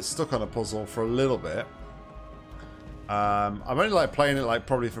little bit stuck on a puzzle for a little bit. I'm only like playing it like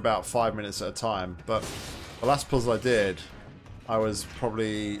probably for about 5 minutes at a time, but the last puzzle I did, I was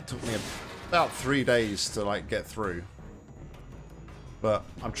probably took me about 3 days to like get through. But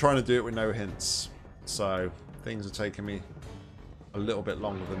I'm trying to do it with no hints, so things are taking me a little bit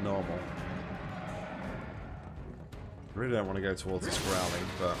longer than normal. I really don't want to go towards this growling,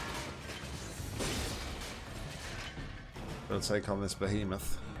 but I'll take on this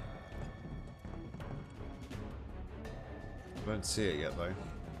behemoth. I don't see it yet, though.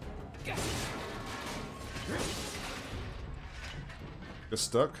 You're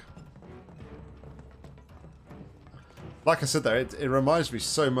stuck. Like I said, though, it reminds me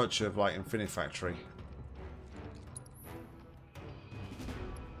so much of like Infinifactory.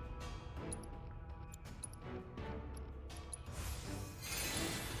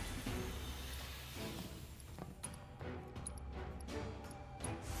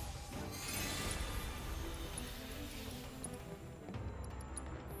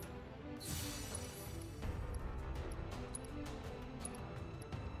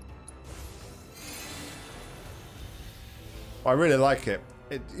 I really like it.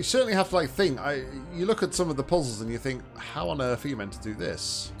 you certainly have to like think. You look at some of the puzzles and you think, how on earth are you meant to do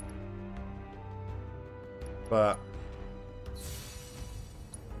this? But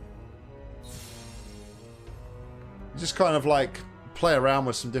you just kind of like play around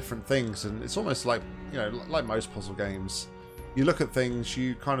with some different things, and it's almost like, you know, like most puzzle games. You look at things,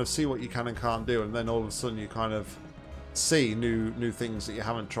 you kind of see what you can and can't do, and then all of a sudden you kind of see new things that you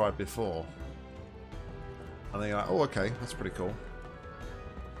haven't tried before. And then you're like, oh, okay, that's pretty cool.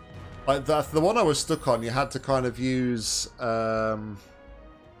 Like the one I was stuck on, you had to kind of use... I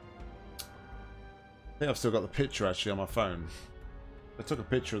think I've still got the picture actually on my phone. I took a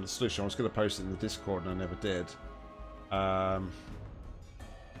picture of the solution. I was going to post it in the Discord and I never did.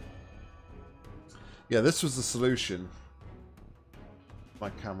 Yeah, this was the solution. My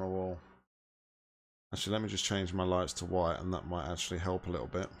camera will... Actually, let me just change my lights to white, and that might actually help a little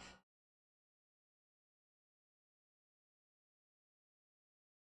bit.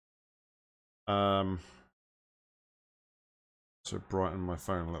 So brighten my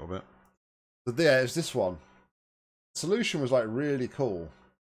phone a little bit. But yeah, it's this one. The solution was like really cool.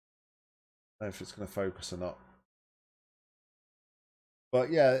 I don't know if it's going to focus or not.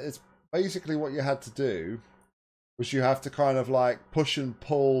 But yeah, it's basically what you had to do was you have to kind of like push and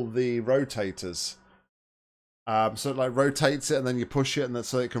pull the rotators. So it like rotates it and then you push it, and then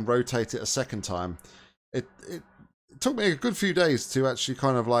so it can rotate it a second time. It took me a good few days to actually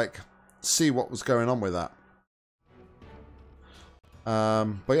kind of like see what was going on with that.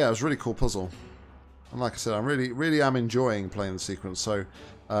 But yeah, it was a really cool puzzle. And like I said, I really am enjoying playing the sequence. So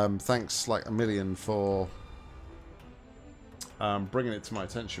thanks like a million for bringing it to my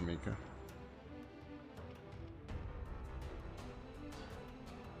attention, Mika.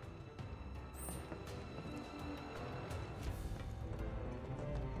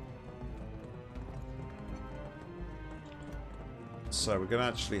 So we're going to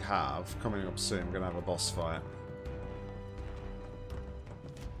actually have, coming up soon, we're going to have a boss fight.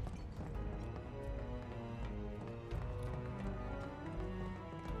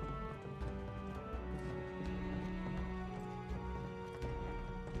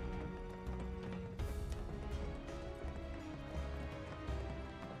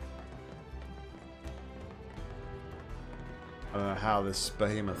 I don't know how this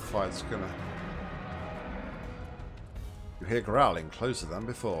behemoth fight's going to... You hear growling closer than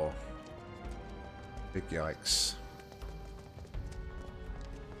before. Big yikes.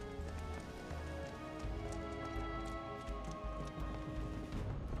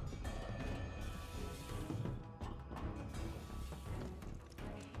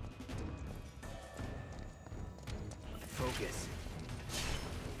 Focus.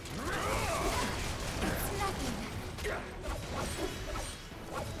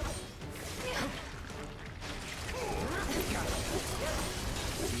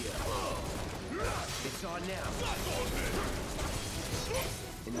 It's on now.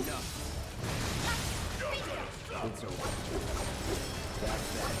 Enough. It's over.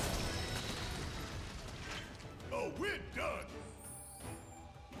 That's that. Oh, we're done.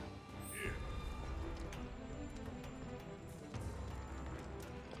 Here.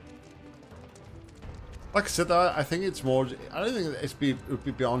 Like I said, I think it's more... I don't think it would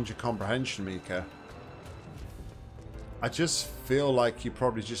be beyond your comprehension, Mika. I just feel like you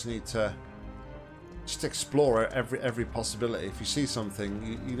probably just need to just explore every possibility. If you see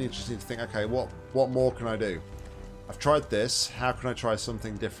something, you just need to think, okay, what more can I do? I've tried this. How can I try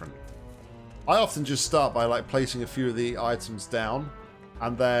something different? I often just start by like placing a few of the items down,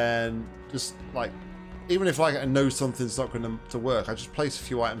 and then just like, even if like I know something's not going to work, I just place a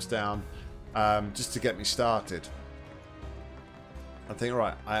few items down just to get me started. I think,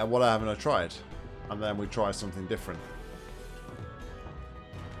 right, what haven't I tried? And then we try something different.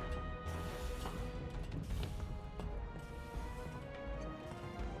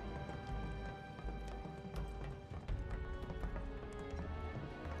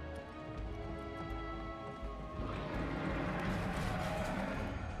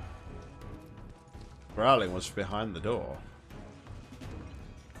 Growling was behind the door.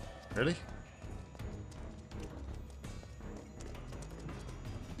 Really?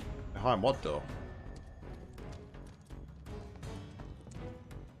 Behind what door?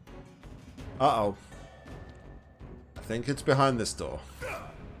 Uh-oh. I think it's behind this door.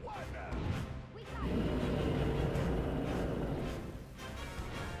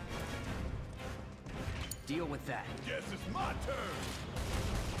 Deal with that. Guess it's my turn.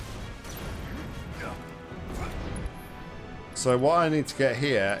 So what I need to get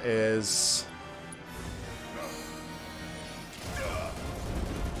here is...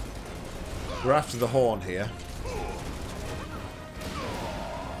 We're after the horn here.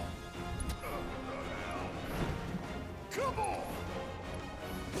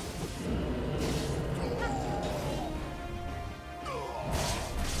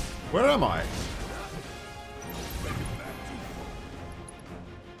 Where am I?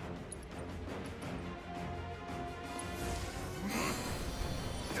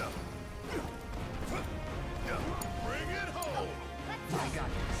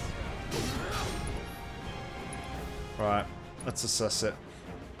 Right, let's assess it.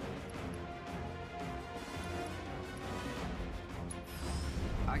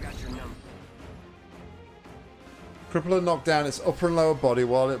 I got your number. Cripple and knock down its upper and lower body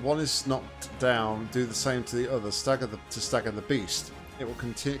while one is knocked down. Do the same to the other. Stagger the beast. It will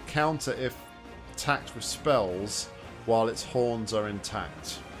counter if attacked with spells while its horns are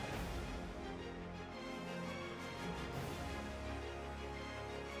intact.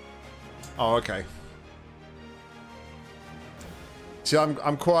 Oh, okay. See, I'm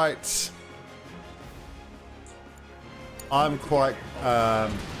quite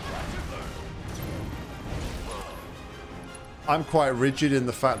rigid in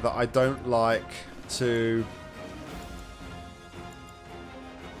the fact that I don't like to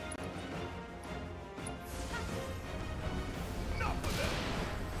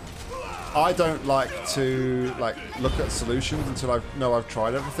look at solutions until I know I've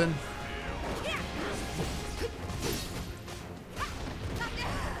tried everything.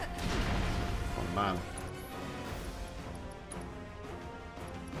 Oh man.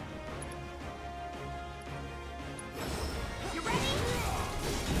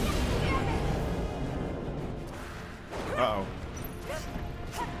 Uh-oh.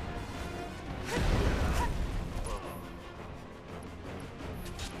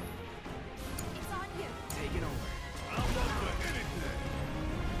 Take it over. I'm up for anything.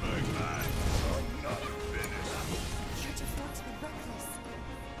 Big man, I'm not finished. You're just not to be reckless.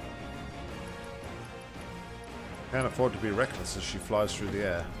 Can't afford to be reckless as she flies through the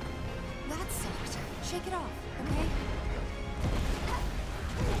air. That sucked. Shake it off, okay?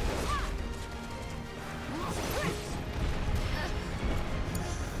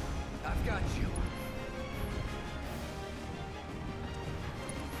 I've got you.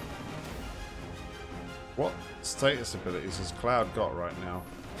 What status abilities has Cloud got right now?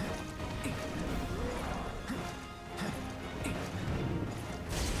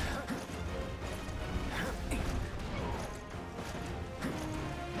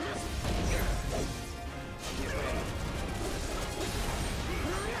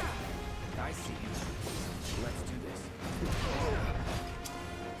 I see you. Let's do this.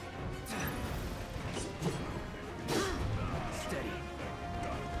 Steady.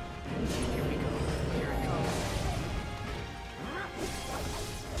 Here we go. Here it comes.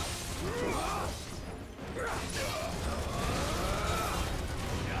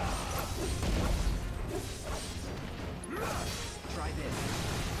 Try this.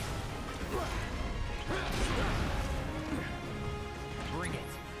 Bring it.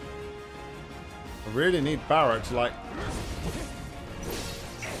 I really need Barrett to like...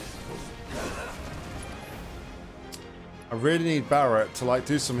 I really need Barrett to like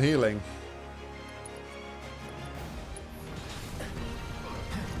do some healing.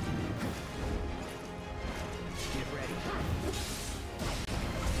 Get ready.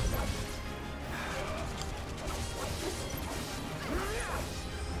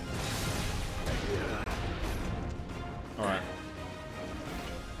 Alright.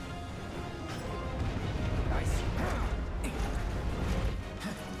 I see.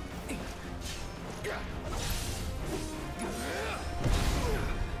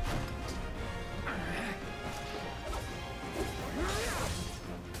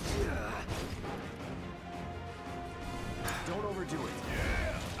 Don't overdo it.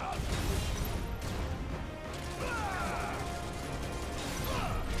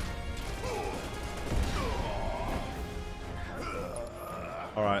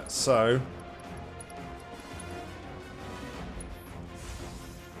 Alright, so...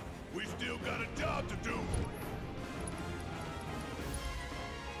 We still got a job to do.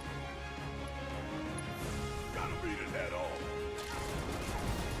 Gotta beat it head on.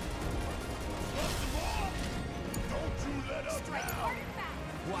 Bust them off. Don't you let up now.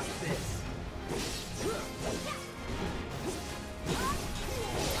 Watch this. No holding back.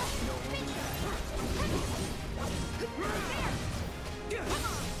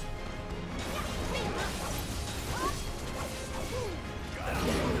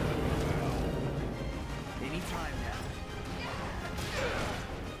 Anytime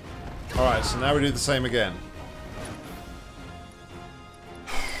now. Alright, so now we do the same again.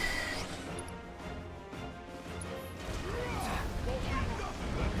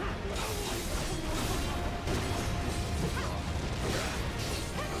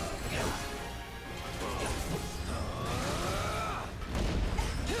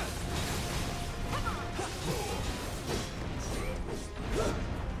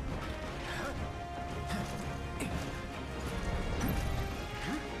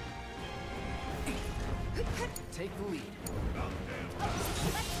 Take the lead.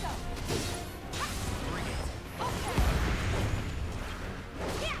 Let's go. Bring it.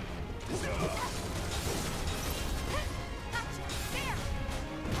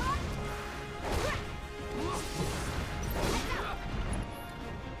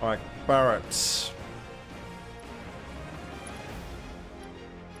 Alright, Barrett.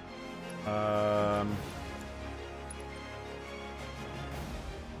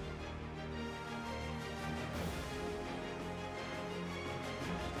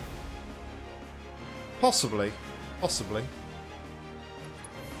 Possibly. Possibly.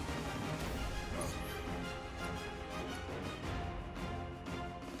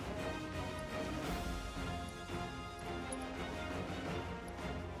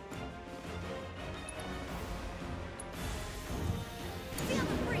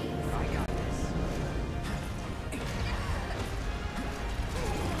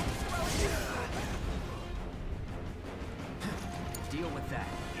 Deal with that.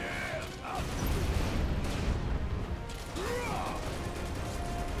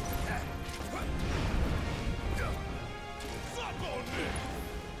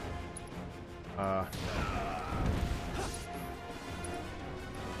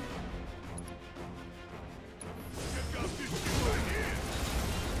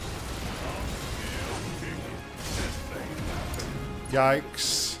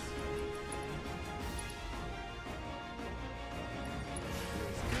 Yikes.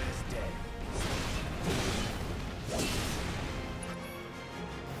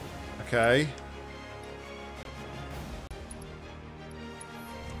 Okay.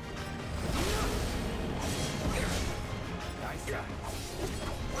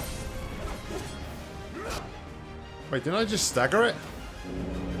 Wait, didn't I just stagger it?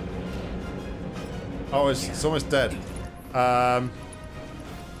 Oh, it's almost dead.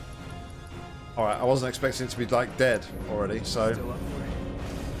 Alright, I wasn't expecting it to be, like, dead already, so...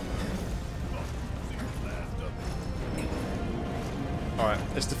 Alright,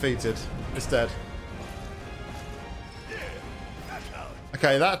 it's defeated. It's dead.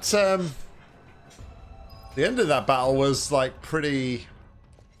 Okay, that, the end of that battle was, like, pretty...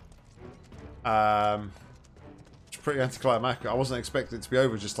 pretty anticlimactic. I wasn't expecting it to be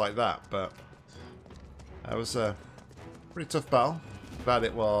over just like that, but... That was a pretty tough battle. Glad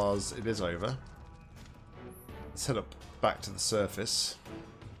it is over. Let's head up back to the surface.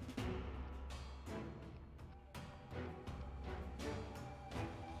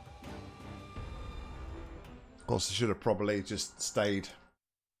 Of course, I should have probably just stayed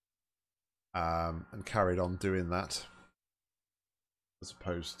and carried on doing that, as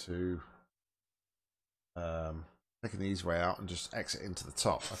opposed to taking the easy way out and just exit into the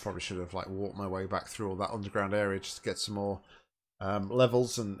top. I probably should have like walked my way back through all that underground area just to get some more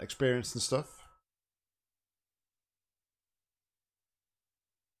levels and experience and stuff.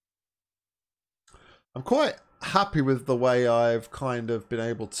 I'm quite happy with the way I've kind of been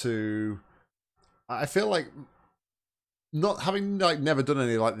able to... I feel like not having like never done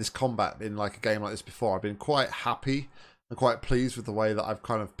any like this combat in like a game like this before, I've been quite happy and quite pleased with the way that I've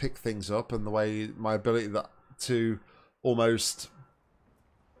kind of picked things up and the way my ability to almost,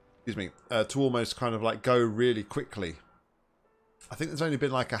 to almost kind of like go really quickly. I think there's only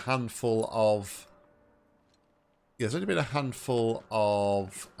been like a handful of, there's only been a handful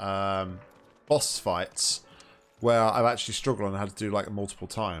of boss fights where I've actually struggled and had to do like multiple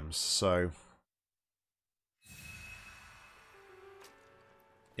times. So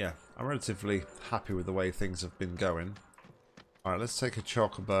yeah, I'm relatively happy with the way things have been going. Alright, let's take a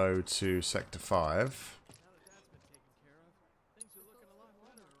chocobo to Sector 5.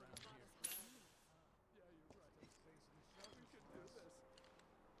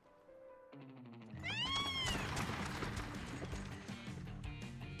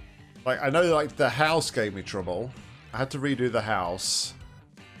 Like, I know like the house gave me trouble. I had to redo the house.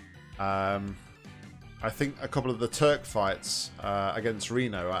 I think a couple of the Turk fights against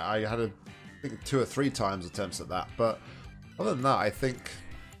Reno, I had I think 2 or 3 times attempts at that, but other than that, I think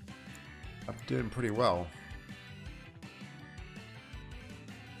I'm doing pretty well.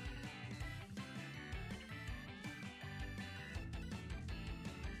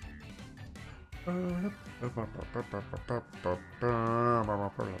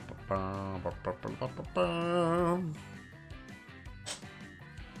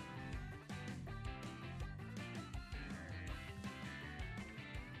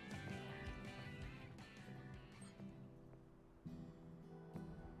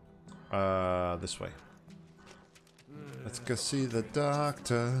 This way. Let's go see the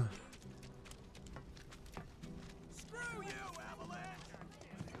doctor. Screw you, Avalanche!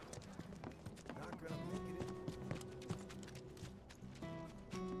 Not gonna make it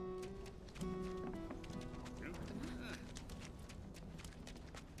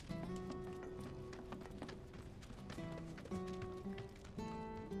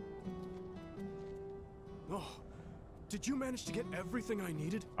Oh, did you manage to get everything I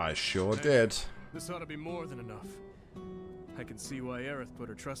needed? I sure did. This ought to be more than enough. I can see why Aerith put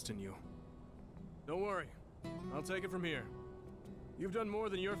her trust in you. Don't worry, I'll take it from here. You've done more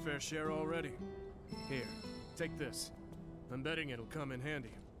than your fair share already. Here, take this. I'm betting it'll come in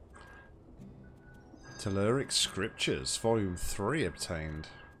handy. Telluric Scriptures, Volume 3 obtained.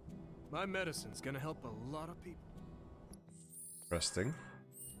 My medicine's gonna help a lot of people. Interesting.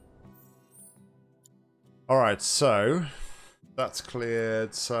 Alright, so that's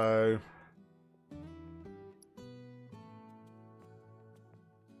cleared, so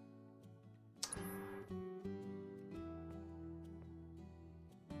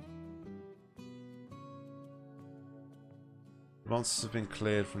monsters have been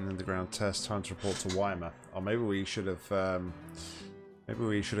cleared from the underground test. Time to report to Weimar. Or maybe we should have gone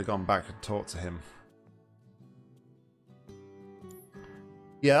back and talked to him.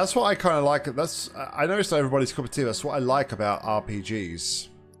 Yeah, that's what I kind of like. I know it's not everybody's cup of tea. That's what I like about RPGs.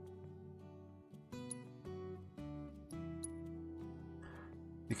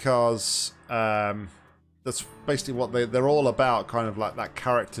 Because that's basically what they're all about, kind of like that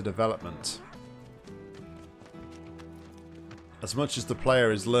character development. As much as the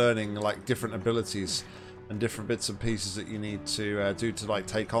player is learning like different abilities and different bits and pieces that you need to do to like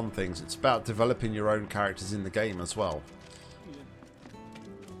take on things, it's about developing your own characters in the game as well.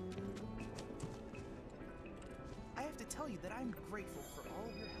 I have to tell you that I'm grateful for all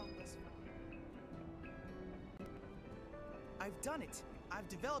of your help thus far. I've done it. I've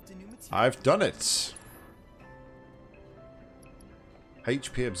developed a new material. I've done it.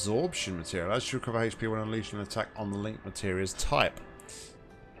 HP absorption material. Allows you to recover HP when unleashing an attack on the linked material's type.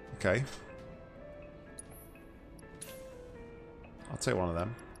 Okay. I'll take one of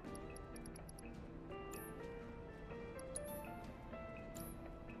them.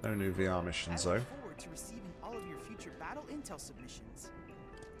 No new VR missions though. I look forward to receiving all of your future battle intel submissions.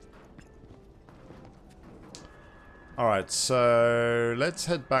 Alright, so let's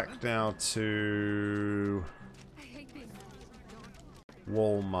head back now to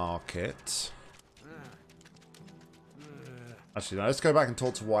Wall Market. Actually, no, let's go back and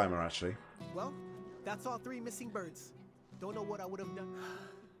talk to Weimar, actually. Well, that's all 3 missing birds. Don't know what I would have done.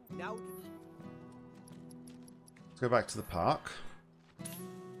 Now we can... Let's go back to the park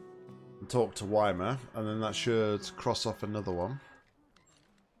and talk to Weimar, and then that should cross off another one.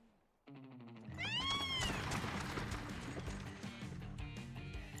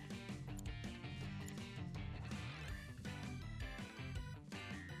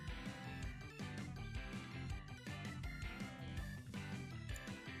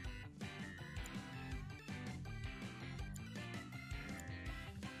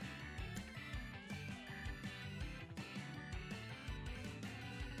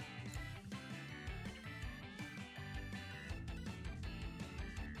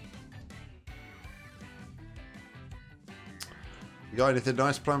 You got anything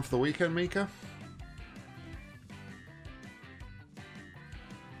nice planned for the weekend, Mika?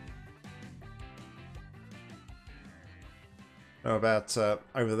 Know about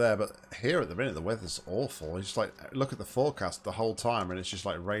over there, but here at the minute the weather's awful. You just like look at the forecast the whole time, and it's just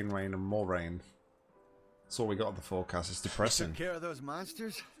like rain, rain, and more rain. That's all we got on the forecast. It's depressing. Took care of those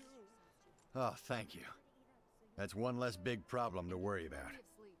monsters? Oh, thank you. That's one less big problem to worry about.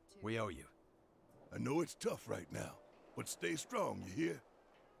 We owe you. I know it's tough right now, but stay strong, you hear?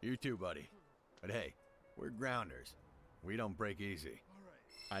 You too, buddy. But hey, we're grounders. We don't break easy.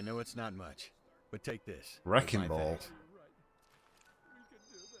 I know it's not much, but take this. Wrecking ball.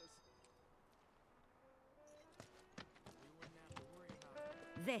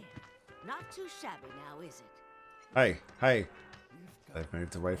 There. Not too shabby now, is it? Hey, hey. They've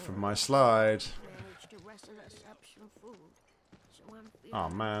moved away from my slide. Oh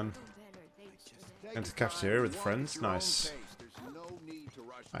man. Going to the cafeteria with friends. Nice.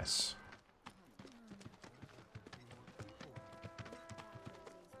 Nice.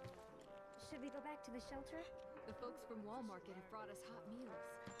 Should we go back to the shelter? The folks from Wall Market have brought us hot meals.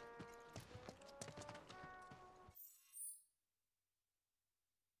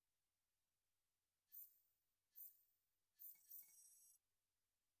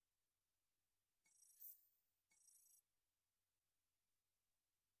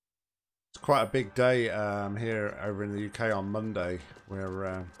 Quite a big day here over in the UK on Monday.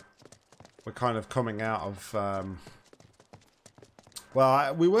 We're kind of coming out of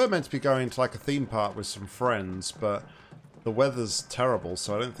well, we were meant to be going to like a theme park with some friends, but the weather's terrible,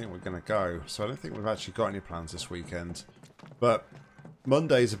 so I don't think we're going to go. So I don't think we've actually got any plans this weekend. But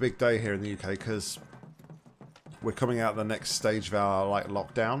Monday's a big day here in the UK because we're coming out the next stage of our like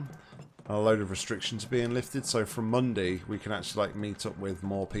lockdown. a load of restrictions being lifted. So from Monday, we can actually like meet up with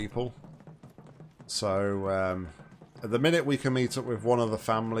more people. So at the minute, we can meet up with one other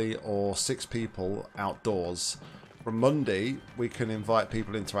family or 6 people outdoors. From Monday, we can invite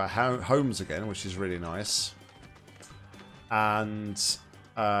people into our homes again, which is really nice. And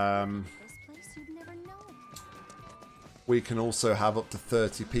we can also have up to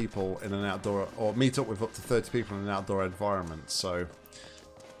 30 people in an outdoor, or meet up with up to 30 people in an outdoor environment. So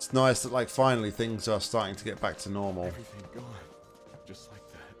it's nice that like finally things are starting to get back to normal. Everything gone, just like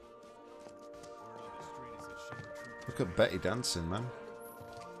that. Look at Betty dancing, man.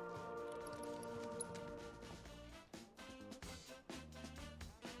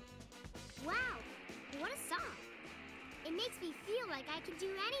 Wow, what a song. It makes me feel like I can do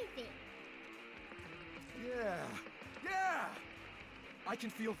anything. Yeah, yeah! I can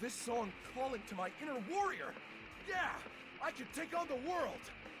feel this song calling to my inner warrior. Yeah, I can take on the world.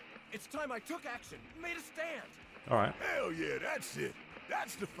 It's time I took action, made a stand. All right. Hell yeah, that's it.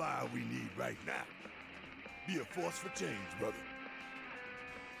 That's the fire we need right now. Be a force for change, brother.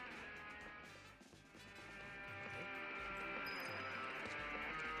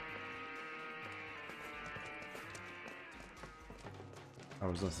 I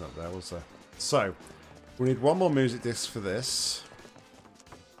was nothing up there, was there? So, we need one more music disc for this.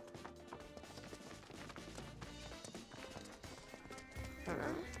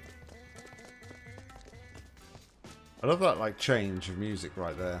 I love that like change of music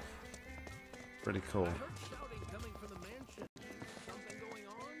right there. Pretty cool.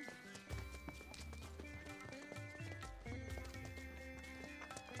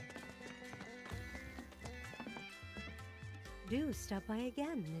 Do stop by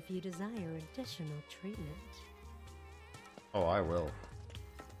again if you desire additional treatment. Oh, I will.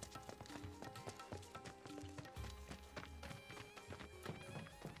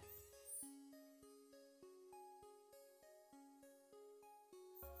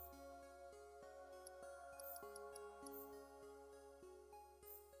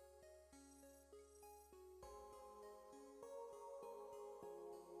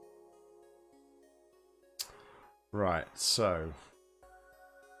 Right, so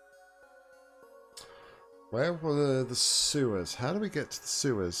where were the sewers? How do we get to the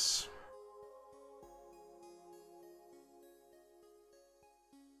sewers?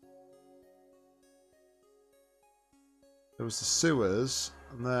 There was the sewers,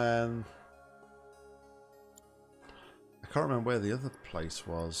 and then I can't remember where the other place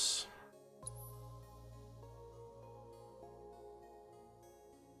was.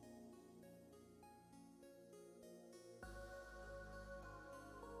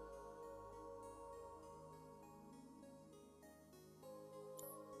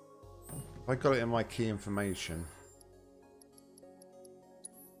 I got it in my key information.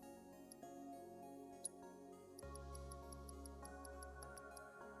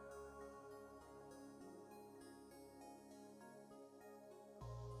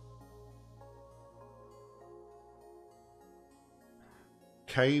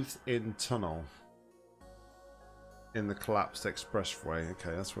 Caved in tunnel in the collapsed expressway.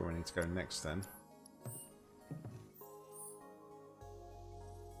 Okay, that's where we need to go next then.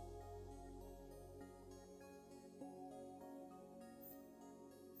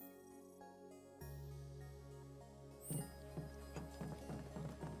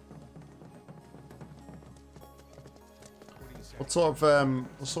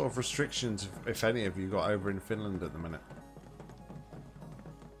 What sort of restrictions, if any, have you got over in Finland at the minute?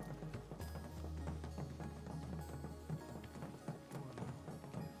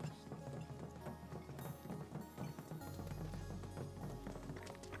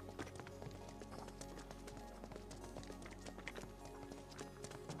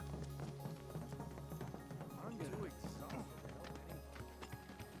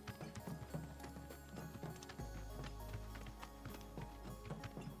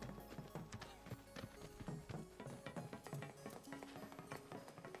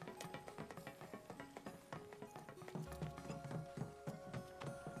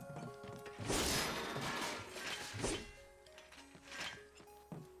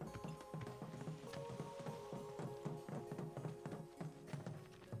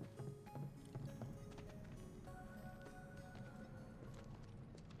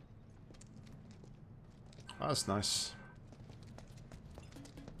 That's nice.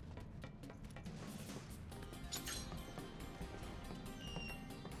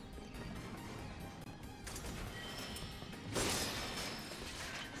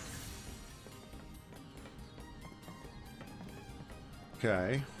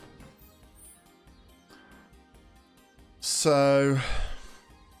 Okay. So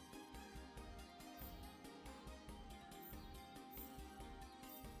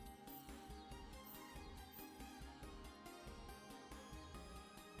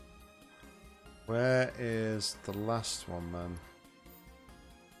is the last one then?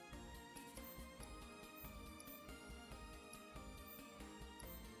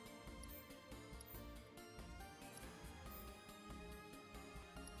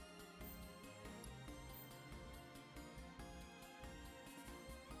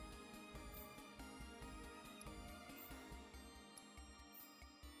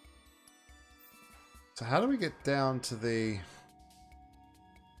 So how do we get down to the...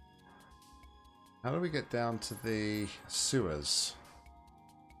 How do we get down to the sewers?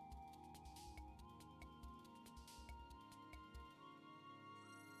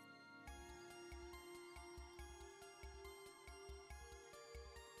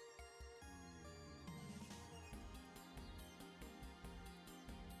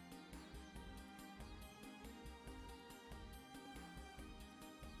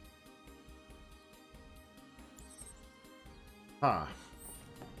 Huh.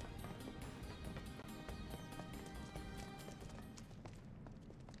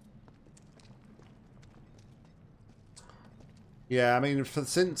 Yeah, I mean,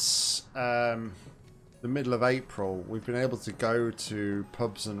 since the middle of April, we've been able to go to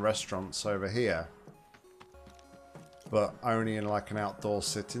pubs and restaurants over here, but only in like an outdoor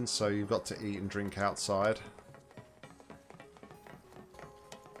sitting, so you've got to eat and drink outside.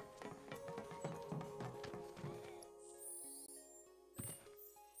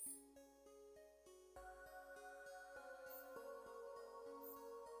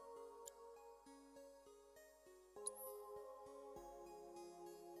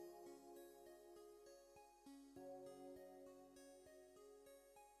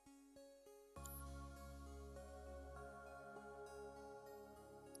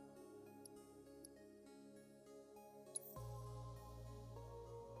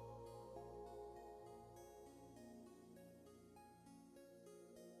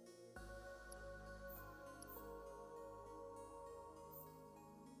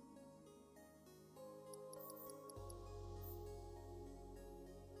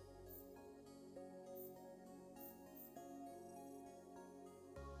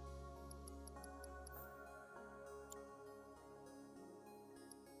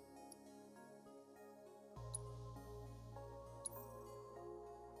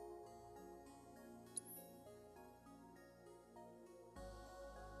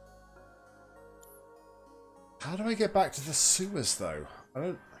 How do I get back to the sewers, though? I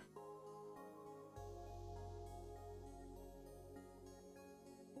don't...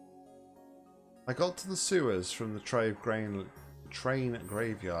 I got to the sewers from the train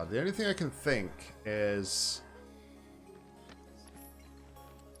graveyard. The only thing I can think is...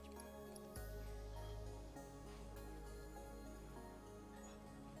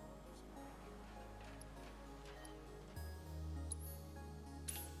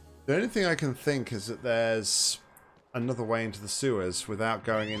 The only thing I can think is that there's another way into the sewers without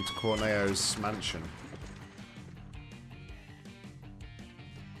going into Corneo's mansion.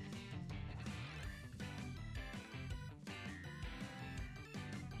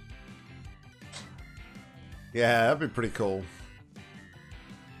 Yeah, that'd be pretty cool.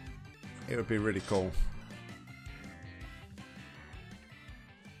 It would be really cool.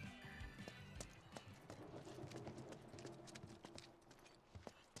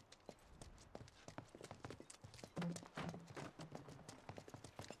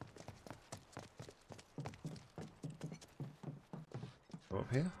 Go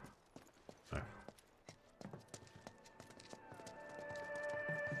up here? No.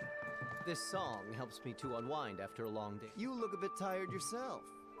 This song helps me to unwind after a long day. You look a bit tired yourself.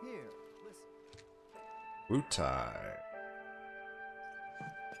 Here, listen. Wutai.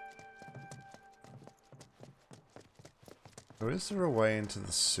 So is there a way into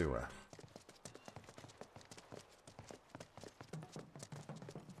the sewer?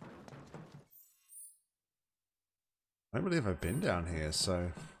 I don't believe I've been down here,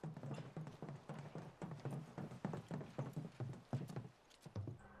 so...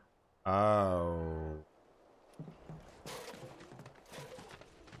 Oh.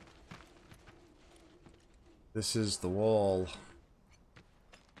 This is the wall.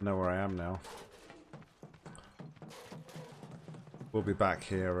 I know where I am now. We'll be back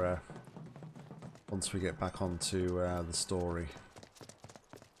here once we get back onto the story.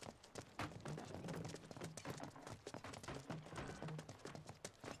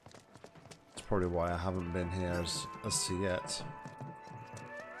 That's probably why I haven't been here as to yet.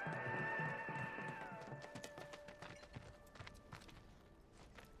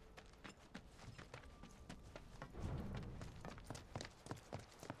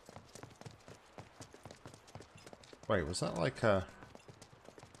 Wait, was that like a...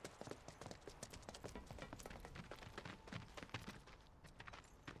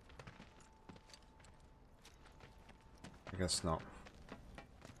 guess not.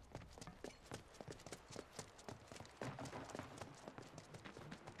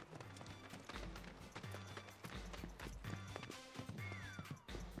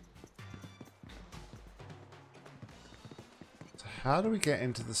 So how do we get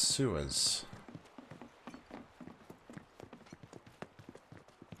into the sewers?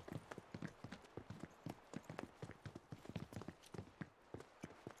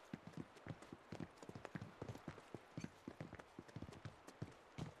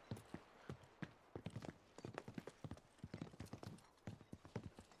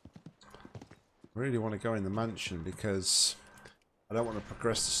 I really want to go in the mansion because I don't want to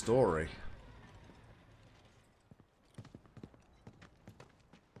progress the story.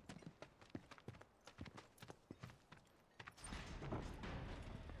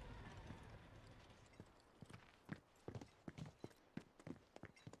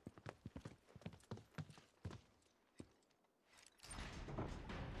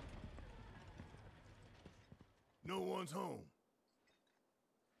 No one's home.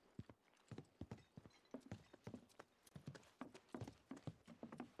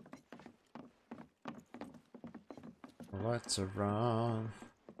 The lights are on,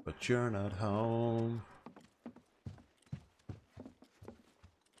 but you're not home.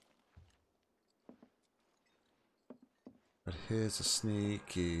 But here's a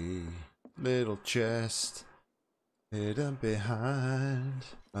sneaky little chest hidden behind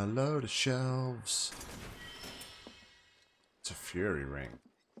a load of shelves. It's a fury ring.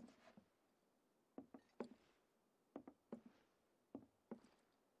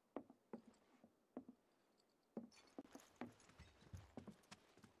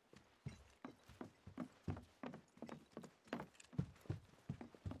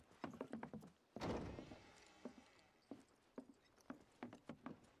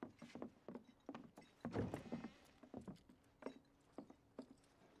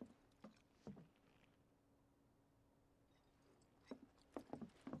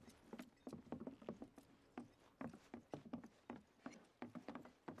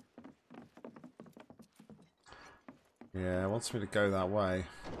 Yeah, it wants me to go that way.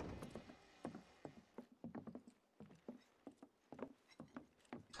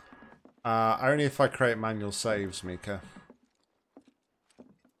 Only if I create manual saves, Mika.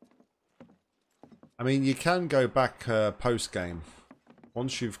 I mean, you can go back post-game.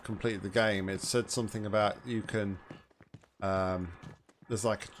 Once you've completed the game, it said something about you can... there's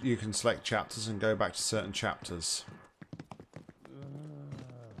like, you can select chapters and go back to certain chapters.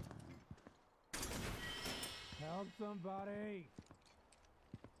 Help somebody!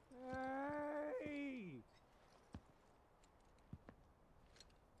 Hey!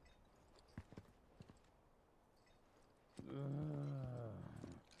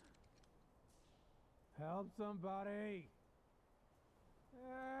 Help somebody!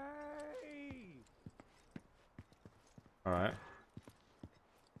 Hey! All right.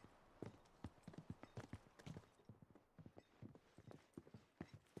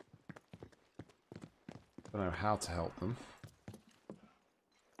 Don't know how to help them,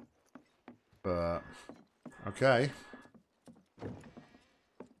 but okay.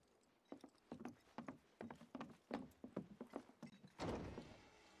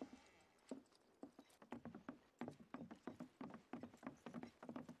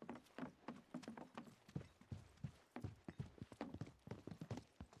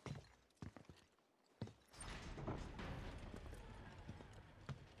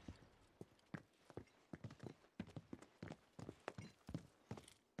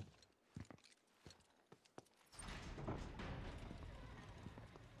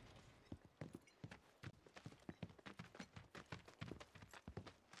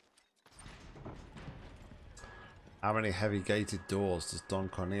 How many heavy gated doors does Don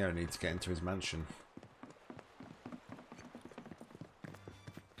Corneo need to get into his mansion?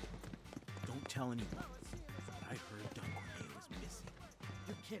 Don't tell anyone. But I heard Don Corneo was missing.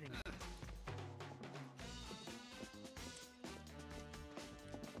 You're kidding.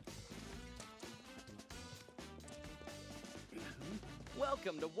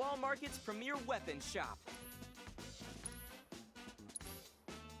 Welcome to Wall Market's premier weapon shop.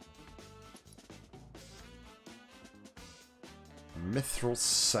 Mithril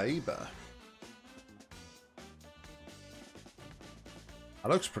Saber.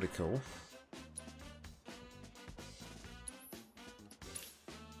 That looks pretty cool.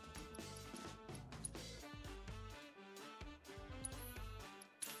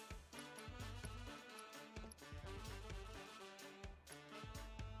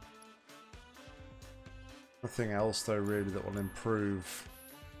 Nothing else though really that will improve.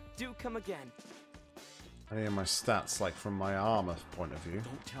 Do come again. Any of my stats, like from my armor point of view.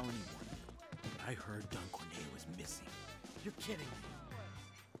 Don't tell anyone. I heard Don Corneo was missing. You're kidding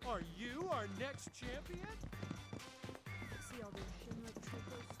me. Are you our next champion? See all those Shinra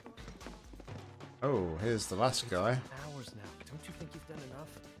troopers storming Oh, here's the last guy. Hours now. Don't you think you've done enough?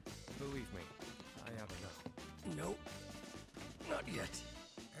 Believe me, I have enough. Nope. Not yet.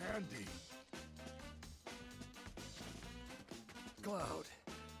 Andy. Cloud,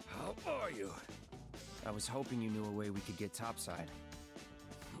 how are you? I was hoping you knew a way we could get topside.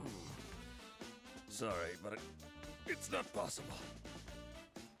 Sorry, but it's not possible.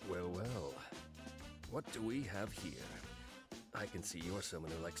 Well, well. What do we have here? I can see you're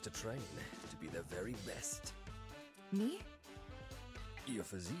someone who likes to train, to be the very best. Me? Your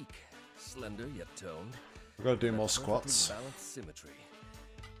physique, slender yet toned. We've got to do but more perfectly squats. Balanced symmetry.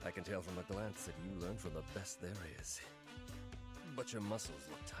 I can tell from a glance that you learn from the best there is. But your muscles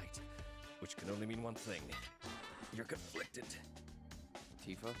look tight, which can only mean one thing. You're conflicted.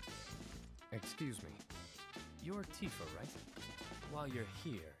 Tifa? Excuse me. You're Tifa, right? While you're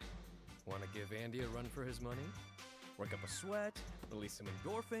here, want to give Andy a run for his money? Work up a sweat, release some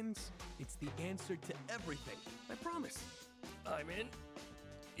endorphins. It's the answer to everything. I promise. I'm in,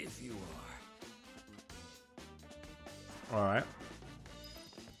 if you are. Alright.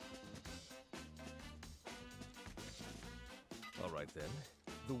 Alright then.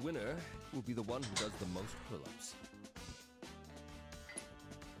 The winner will be the one who does the most pull-ups.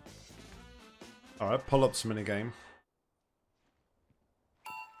 Alright, pull-ups minigame.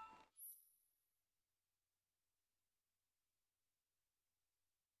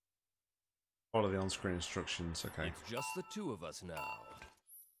 Follow the on-screen instructions, okay. It's just the two of us now.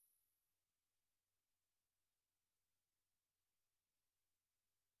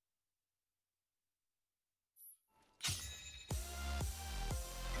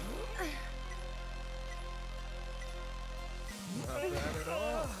 Not bad at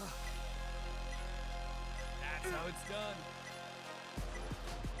all. That's how it's done.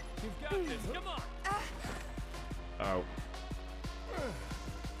 You've got this, come on! Oh.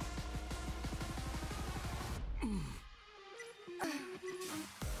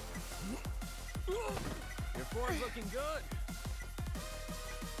 Your form's looking good.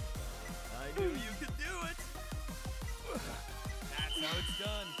 I knew you could do it. That's how it's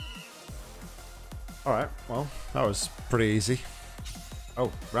done. Alright, well, that was pretty easy.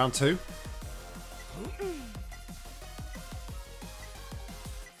 Oh, round two?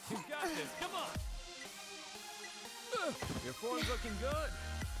 You've got this, come on! Your form's looking good.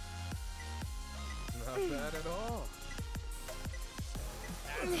 Not bad at all.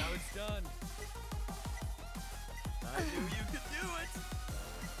 That's how it's done. I knew you could do it.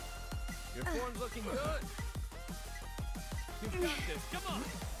 Your form's looking good. You've got this, come on!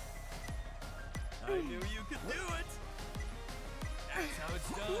 I knew you could do it. That's how it's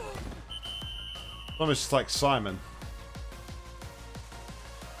done. Almost like Simon.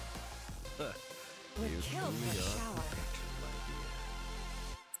 We're killed for a shower.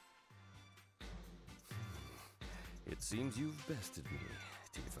 It seems you've bested me,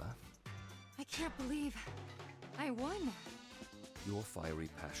 Tifa. I can't believe I won. Your fiery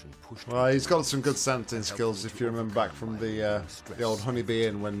passion pushed Well, me he's to got limits some good and scenting helped skills me if to you remember back from the old Honeybee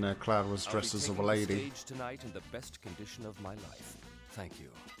Inn when Cloud was I'll dressed be as a taking the lady. stage tonight in the best condition of my life. Thank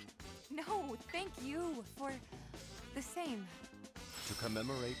you. No, thank you for the same. To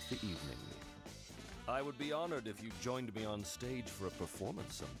commemorate the evening, I would be honored if you joined me on stage for a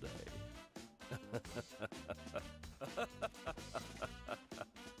performance someday.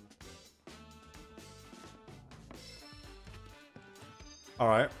 All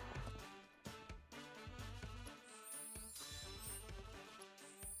right.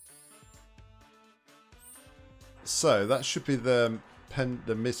 So that should be the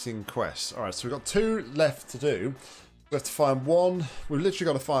missing quest. All right, so we've got two left to do. We have to find one. We've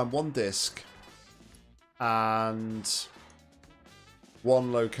literally got to find one disc and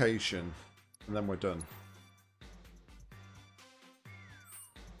one location, and then we're done.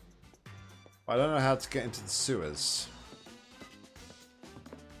 I don't know how to get into the sewers.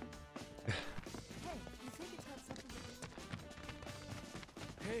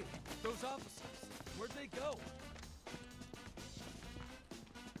 Hey, those officers, where'd they go?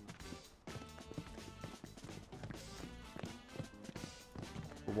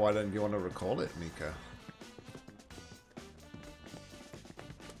 Why don't you want to recall it, Mika?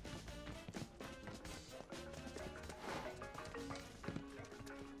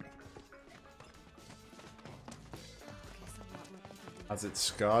 Has it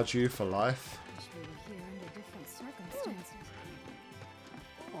scarred you for life? We were here under different circumstances.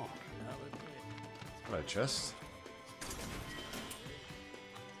 Oh, now that it's Hello, chest. Town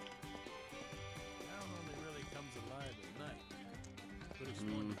only really comes alive at night. Could have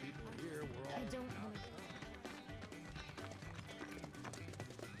sworn the people here were all. I don't know.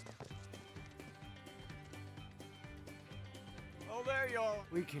 Oh, there you are.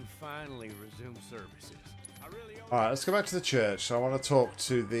 We can finally resume services. I really All right, let's go back to the church. So I want to talk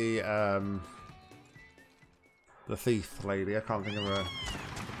to the thief lady. I can't think of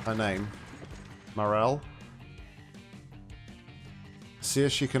her name. Morel. See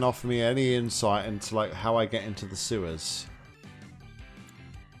if she can offer me any insight into like how I get into the sewers.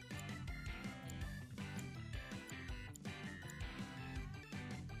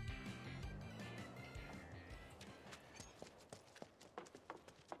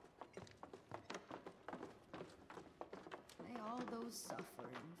 May all those suffering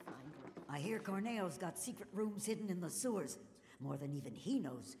find relief. I hear Corneo's got secret rooms hidden in the sewers. More than even he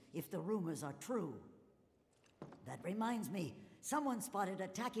knows, if the rumors are true. That reminds me, someone spotted a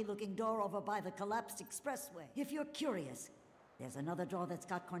tacky-looking door over by the collapsed expressway. If you're curious, there's another door that's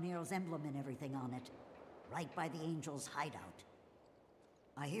got Corneo's emblem and everything on it. Right by the Angel's hideout.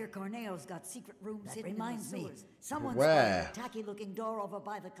 I hear Corneo's got secret rooms hidden in the sewers. Reminds me, someone spotted a tacky-looking door over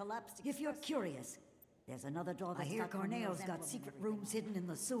by the collapsed expressway. If you're curious, there's another door that's got Corneo's got secret rooms hidden in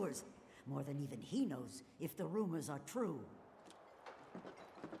the sewers. More than even he knows, if the rumors are true.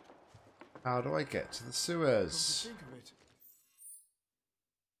 How do I get to the sewers? Think of it.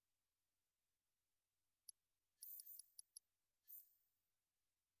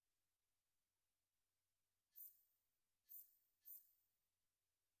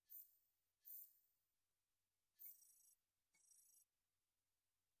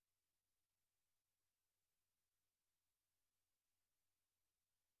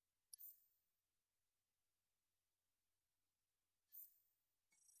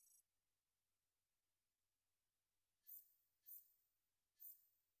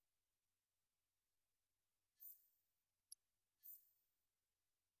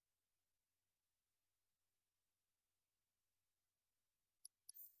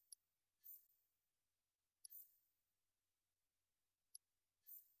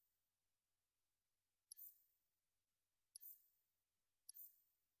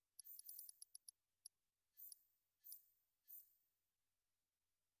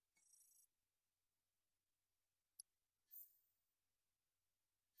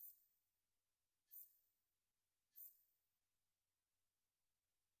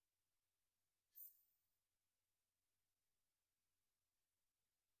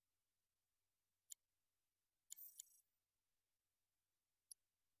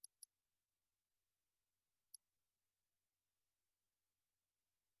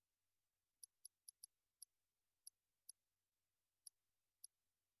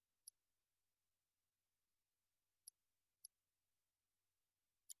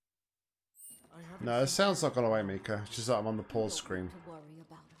 No, it sounds not gonna away, Mika. It's just that I'm on the pause screen. To worry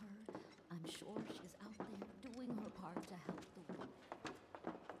about her. I'm sure she's out there doing her part to help the world.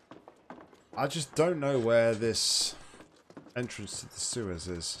 I just don't know where this entrance to the sewers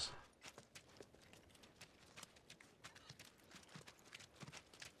is.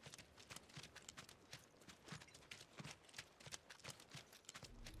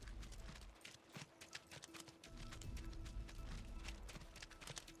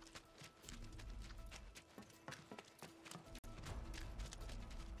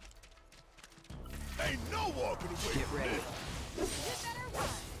 Ain't no walking away Get from ready. this.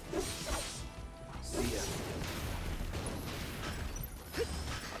 See ya.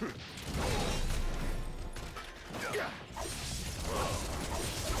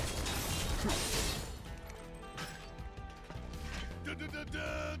 Da, da, da, da,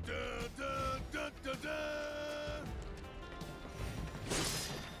 da, da, da, da.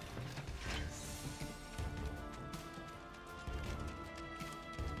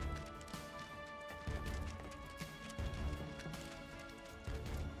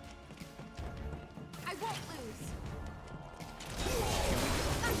 I won't lose.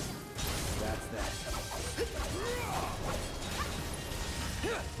 That's that.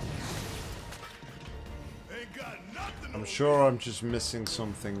 Ain't got nothing. I'm sure I'm just missing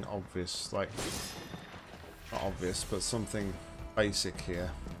something obvious, like, not obvious, but something basic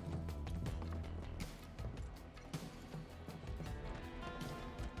here.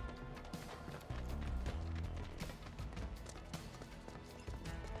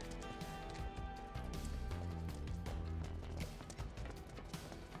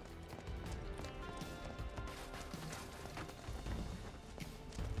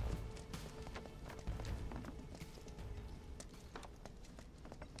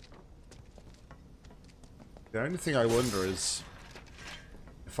 The only thing I wonder is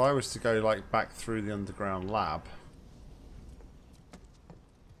if I was to go like back through the underground lab,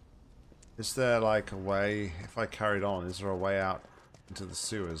 is there like a way, if I carried on, is there a way out into the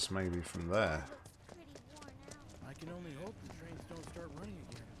sewers maybe from there? I can only hope the trains don't start running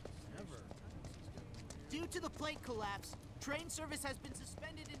again. Never. Due to the plate collapse, train service has been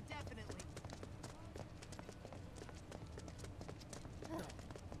suspended indefinitely.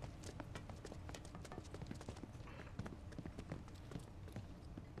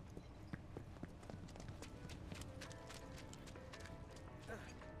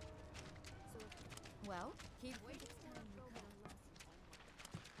 Well, keep waiting.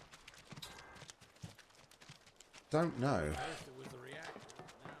 Don't know. First it was the reactor,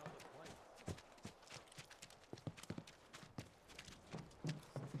 now the plate.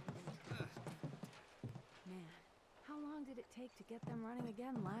 Man, how long did it take to get them running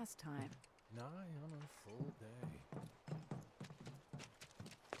again last time? Nigh on a full day.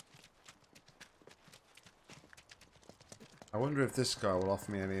 I wonder if this guy will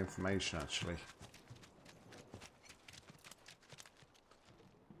offer me any information actually.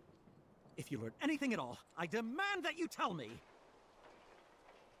 If you learn anything at all, I demand that you tell me!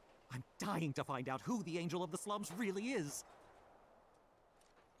 I'm dying to find out who the Angel of the Slums really is.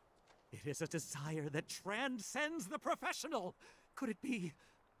 It is a desire that transcends the professional. Could it be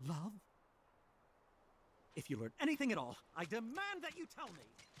love? If you learn anything at all, I demand that you tell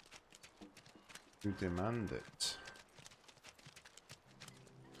me! You demand it.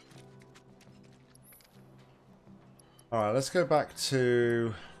 Alright, let's go back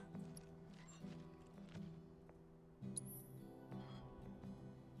to...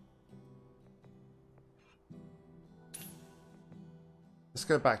 Let's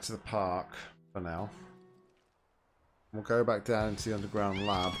go back to the park for now. We'll go back down into the underground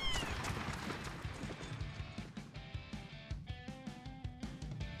lab.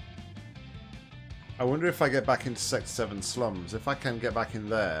 I wonder if I get back into Sector 7 slums. If I can get back in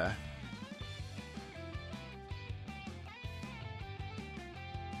there...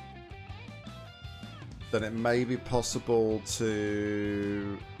 then it may be possible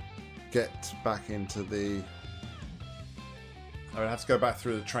to get back into the... I would have to go back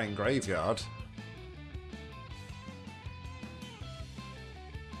through the train graveyard.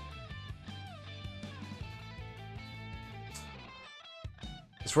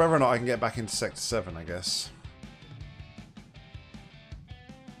 It's whether or not I can get back into Sector 7, I guess.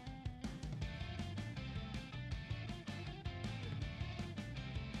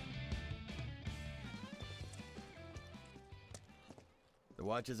 The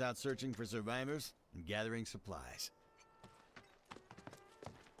watch is out searching for survivors and gathering supplies.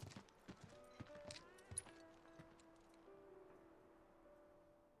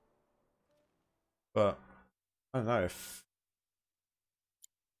 But I don't know if...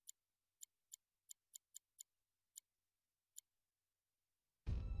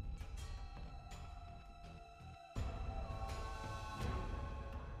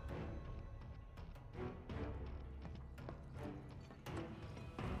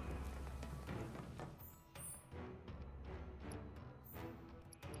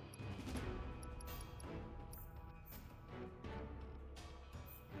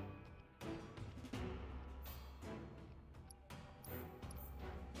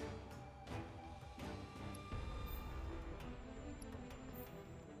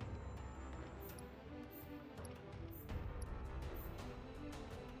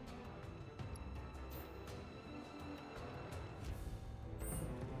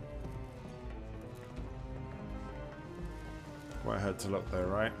 I had to look there,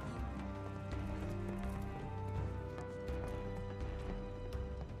 right?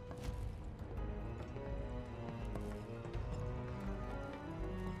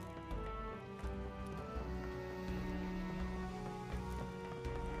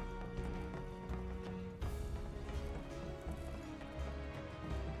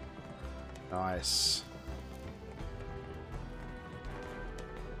 Nice.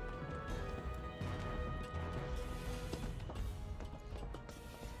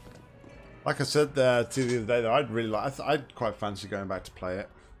 Like I said to the other day, though, I'd really like. I'd quite fancy going back to play it.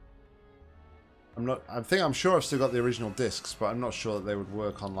 I'm sure I've still got the original discs, but I'm not sure that they would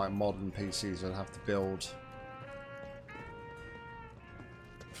work on like modern PCs. I'd have to build.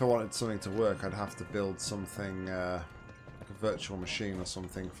 If I wanted something to work, I'd have to build something like a virtual machine or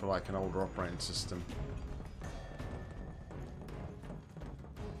something for like an older operating system.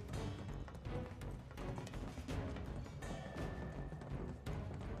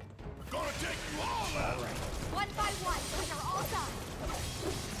 One by one, when you're all done.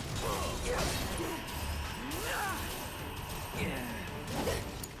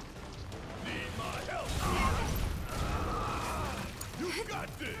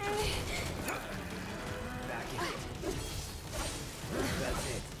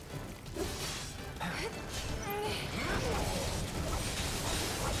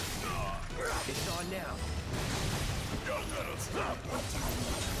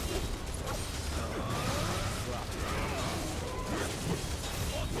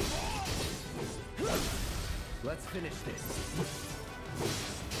 finish this.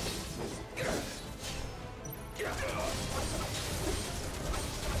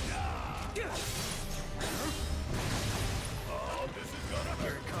 Oh, this is gonna hurt.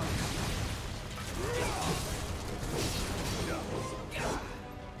 Here it comes.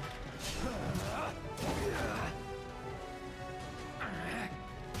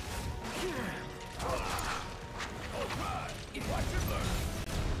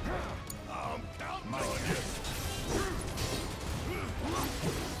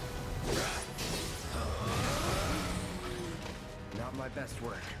 Not my best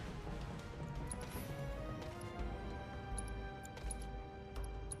work.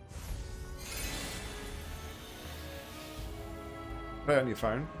 Play on your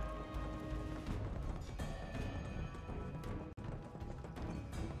phone.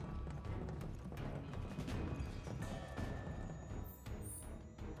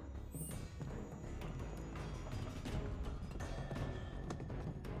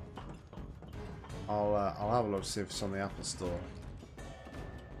 I'll have a look to see if it's on the Apple Store.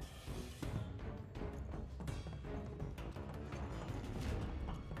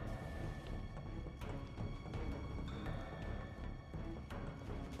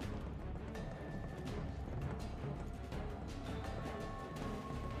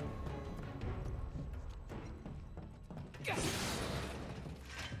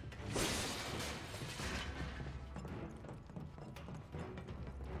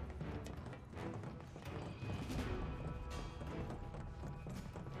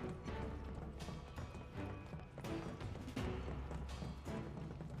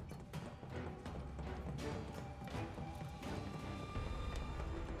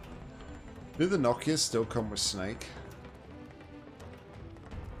 Do the Nokias still come with Snake?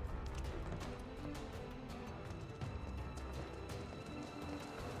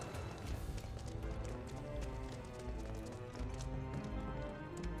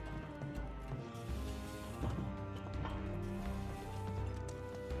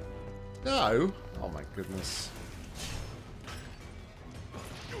 No! Oh my goodness.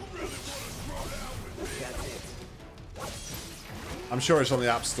 I'm sure it's on the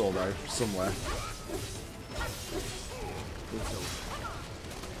App Store though, somewhere.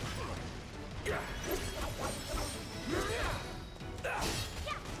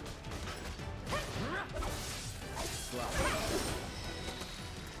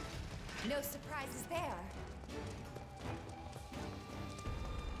 No surprises there.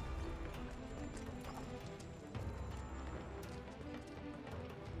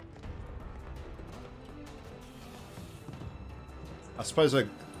 I suppose,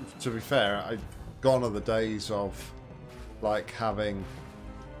 to be fair, gone are the days of like having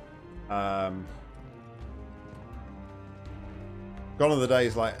gone are the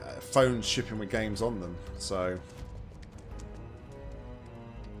days like phones shipping with games on them. So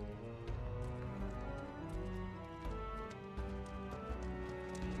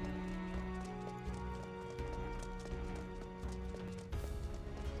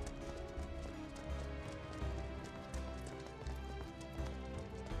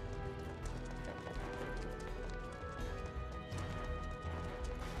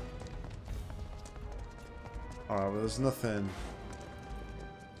alright, well, there's nothing.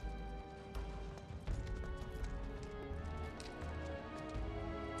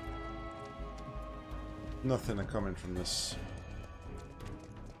 Nothing are coming from this.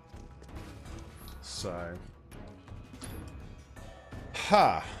 So.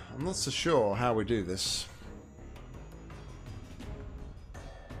 Ha! I'm not so sure how we do this.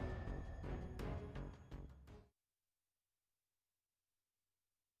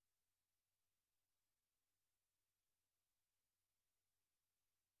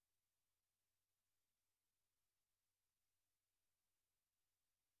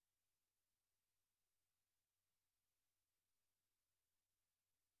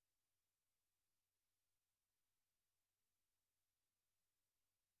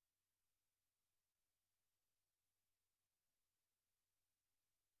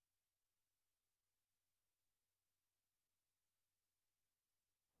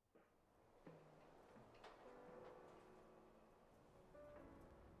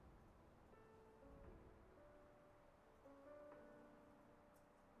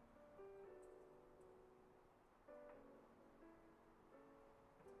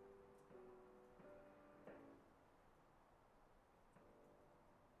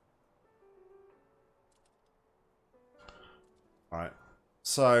 Right,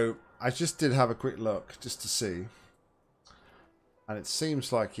 so I just did have a quick look just to see, and it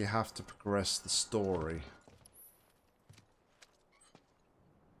seems like you have to progress the story.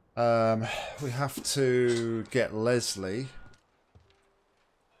 We have to get Leslie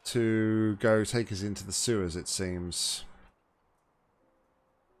to go take us into the sewers, it seems.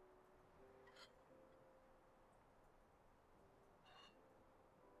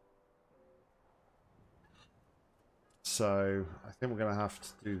 So I think we're going to have to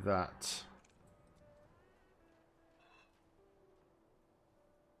do that.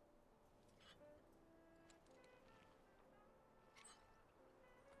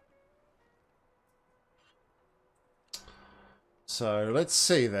 So let's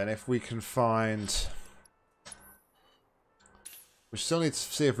see then if we can find... We still need to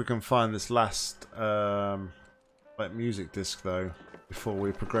see if we can find this last like music disc though before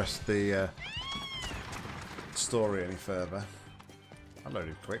we progress the story any further. I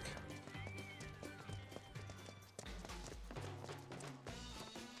loaded quick.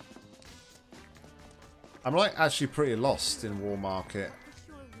 I'm like actually pretty lost in Wall Market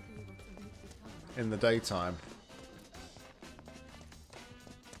in the daytime.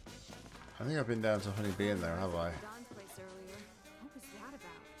 I think I've been down to Honeybee in there, have I?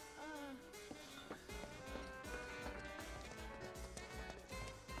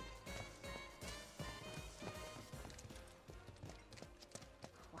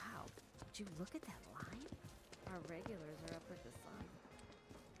 Wow, would you look at that line? Our regulars are up with the sun.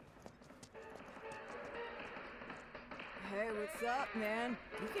 Hey, what's up, man?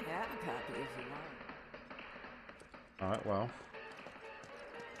 You can have a copy if you want. Alright, well.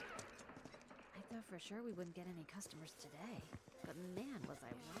 I thought for sure we wouldn't get any customers today. But man, was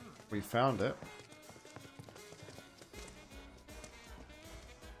I wrong. We found it.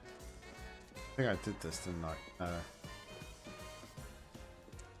 I think I did this, didn't I?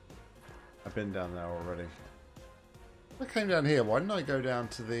 I've been down there already. I came down here. Why didn't I go down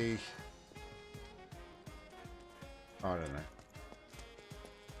to the... Oh, I don't know.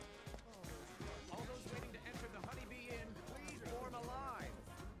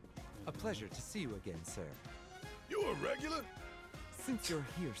 A pleasure to see you again, sir. You a regular? Since you're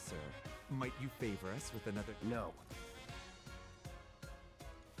here, sir, might you favor us with another... No.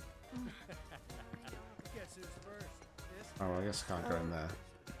 Guess who's first? Oh, well, I guess I can't go in there.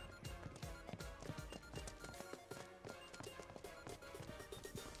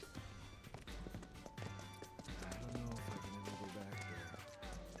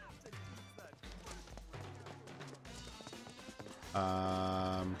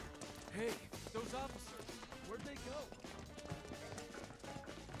 Hey, those officers, where'd they go?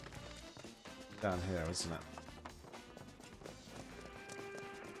 Down here, isn't it?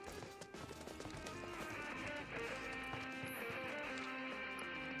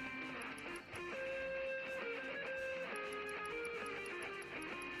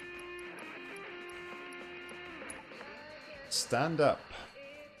 Stand up.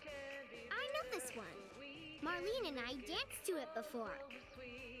 I know this one. Marlene and I danced to it before.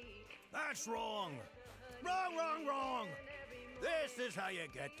 That's wrong. Wrong, wrong, wrong. This is how you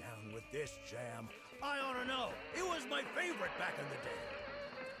get down with this jam. I ought to know. It was my favorite back in the day.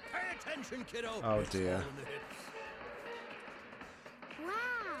 Pay attention, kiddo. Oh, It's dear. all in the hits.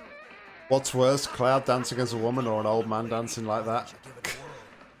 Wow. What's worse, Cloud dancing as a woman or an old man dancing like that?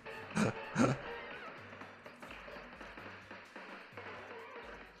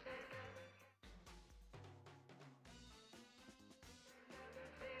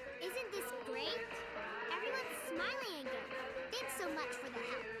 Isn't this great? Everyone's smiling again. Thanks so much for the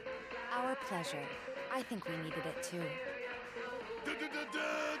help. Our pleasure. I think we needed it too.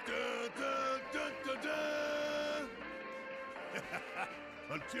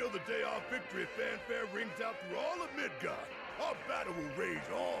 Until the day our victory fanfare rings out through all of Midgar, our battle will rage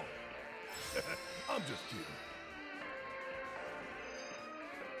on. I'm just kidding.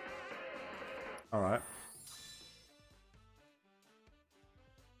 Alright.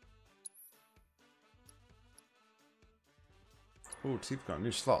 Ooh, Tifa got a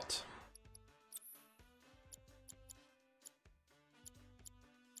new slot.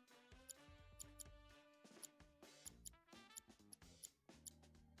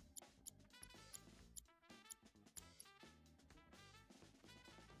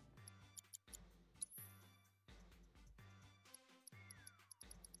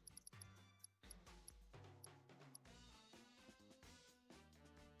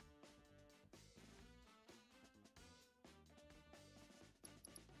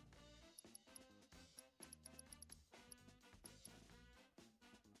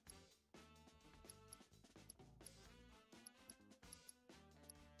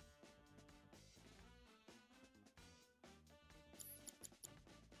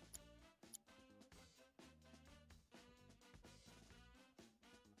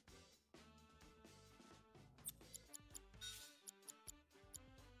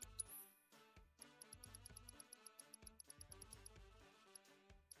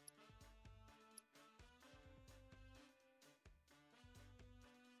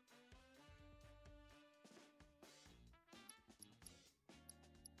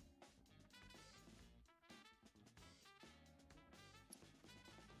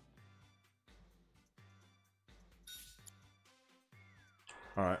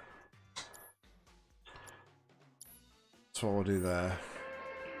 Alright. That's what we'll do there.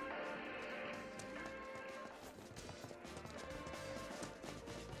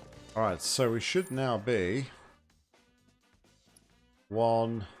 Alright, so we should now be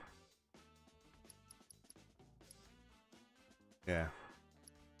 1. Yeah.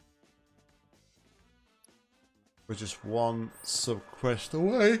 We're just 1 sub-quest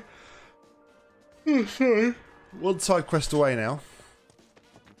away. Oh, sorry. 1 side quest away now.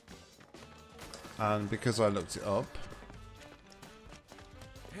 And because I looked it up...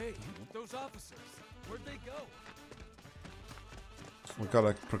 Hey, those officers, where'd they go? We've got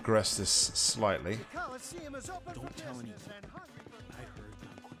to progress this slightly. Don't tell anyone. I heard.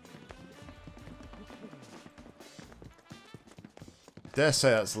 Dare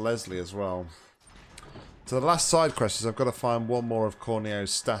say that's Leslie as well. So the last side quest is I've got to find 1 more of Corneo's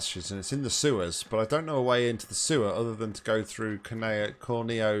stashes, and it's in the sewers, but I don't know a way into the sewer other than to go through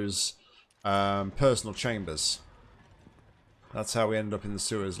Corneo's personal chambers. That's how we ended up in the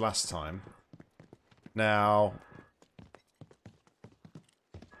sewers last time. Now,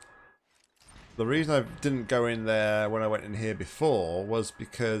 the reason I didn't go in there when I went in here before was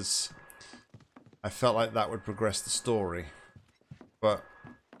because I felt like that would progress the story. But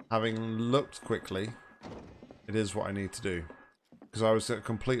having looked quickly, it is what I need to do. Because I was at a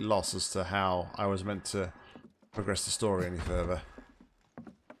complete loss as to how I was meant to progress the story any further.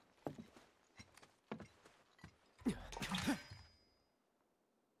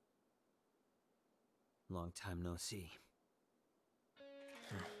 Long time no see.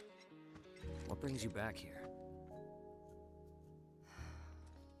 What brings you back here?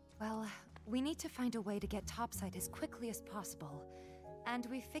 Well, we need to find a way to get topside as quickly as possible. And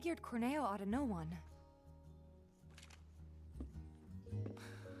we figured Corneo ought to know one.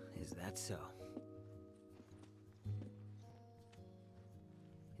 Is that so?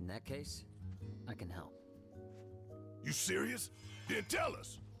 In that case, I can help. You serious? Then tell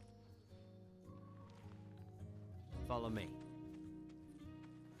us. Follow me.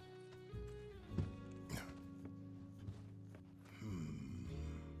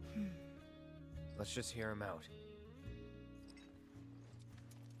 Let's just hear him out.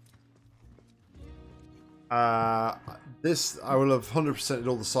 This, I will have 100%ed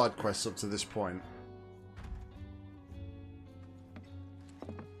all the side quests up to this point.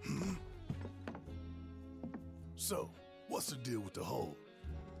 So, what's the deal with the hole?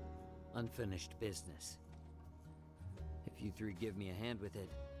 Unfinished business. If you 3 give me a hand with it,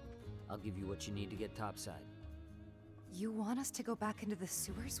 I'll give you what you need to get topside. You want us to go back into the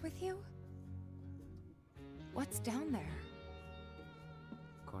sewers with you? What's down there?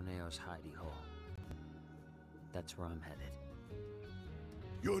 Corneo's hidey hole. That's where I'm headed.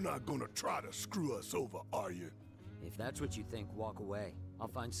 You're not gonna try to screw us over, are you? If that's what you think, walk away. I'll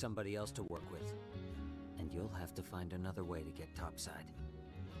find somebody else to work with. And you'll have to find another way to get topside.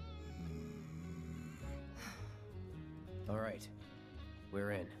 All right,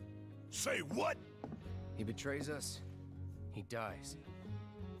 we're in. Say what? He betrays us, he dies.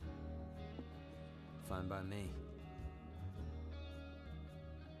 Fine by me.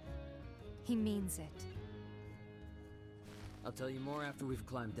 He means it. I'll tell you more after we've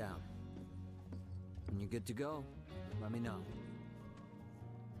climbed down. When you're good to go, let me know.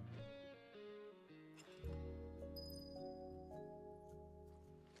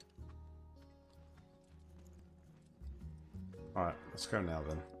 Alright, let's go now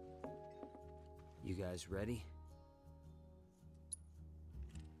then. You guys ready?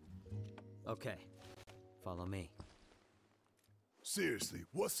 Okay, follow me. Seriously,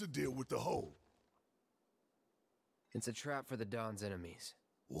 what's the deal with the hole? It's a trap for the Don's enemies.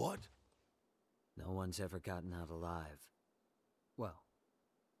 What? No one's ever gotten out alive. Well,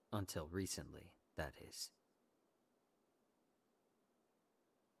 until recently, that is.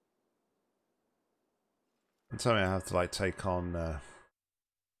 And tell me I have to like take on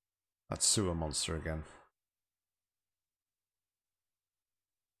that sewer monster again.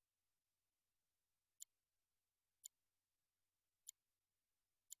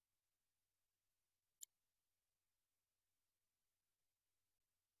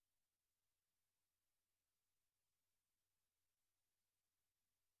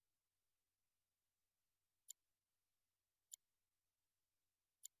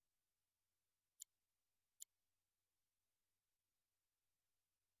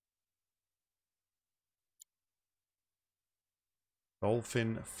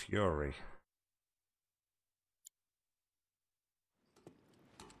 Dolphin Fury.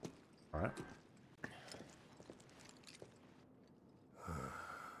 All right.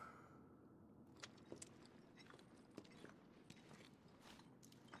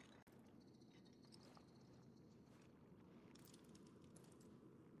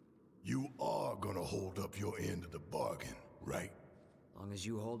 hold up your end of the bargain, right? Long as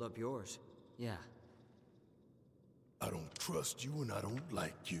you hold up yours, yeah. I don't trust you and I don't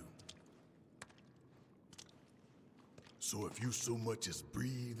like you. So if you so much as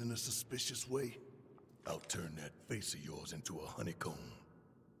breathe in a suspicious way, I'll turn that face of yours into a honeycomb.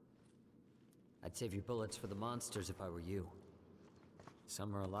 I'd save your bullets for the monsters if I were you.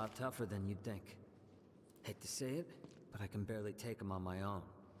 Some are a lot tougher than you'd think. Hate to say it, but I can barely take them on my own.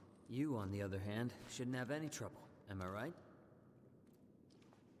 You, on the other hand, shouldn't have any trouble. Am I right?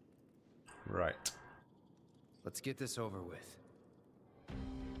 Right. Let's get this over with.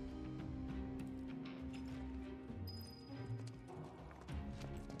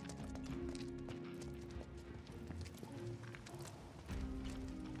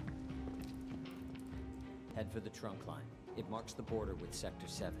 Head for the trunk line. It marks the border with Sector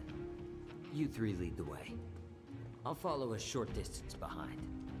 7. You three lead the way. I'll follow a short distance behind.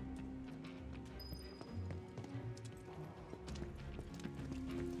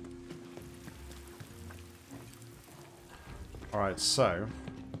 Alright, so...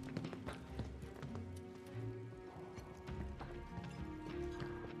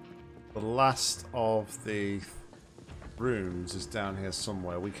 the last of the rooms is down here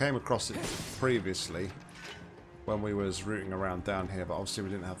somewhere. We came across it previously when we was rooting around down here, but obviously we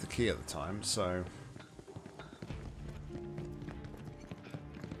didn't have the key at the time, so...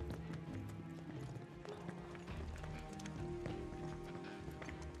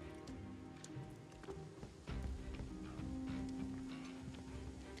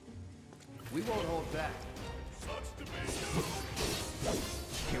 We won't hold back.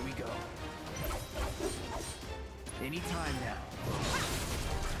 Here we go. Anytime now.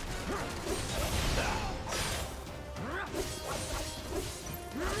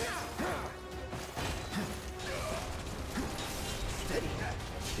 Steady.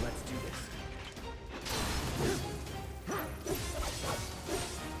 Let's do this.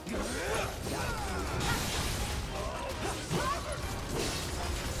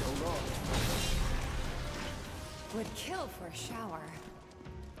 So long. Would kill for a shower.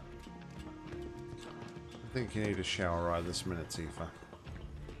 I think you need a shower right this minute, Tifa.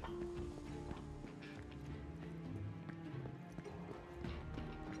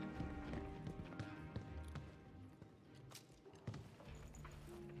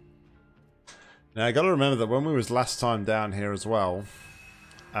 Now I got to remember that when we was last time down here as well,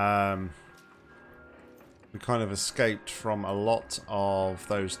 we kind of escaped from a lot of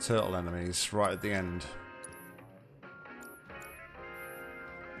those turtle enemies right at the end.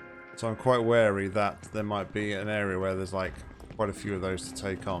 So I'm quite wary that there might be an area where there's like quite a few of those to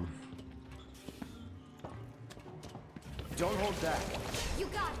take on. Don't hold back. You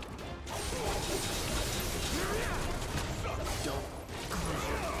got it. Don't close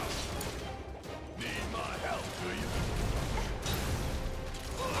your eyes. Need my help, do you?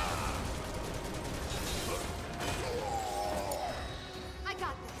 I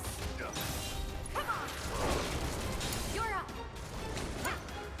got this. Come on. You're up. There.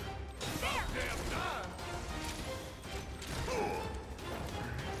 Damn time.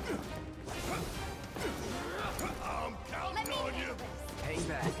 I'm counting on you. Hang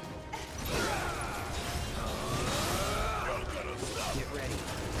back. You're gonna stop. Get ready.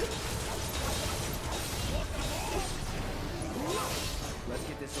 Let's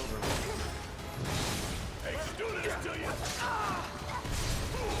get this over with. Hate to do this to you.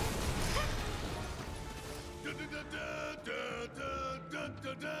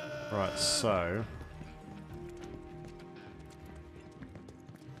 Right, so...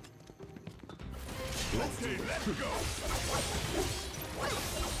 Okay, let's go.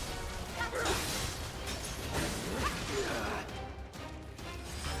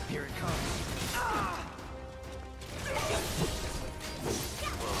 Here it comes.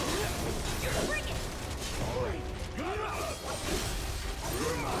 Bring it. All right.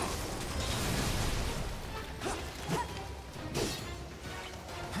 You're mine.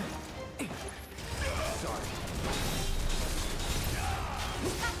 Sorry.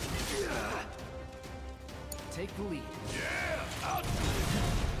 Take the lead. Yeah, I'll do it.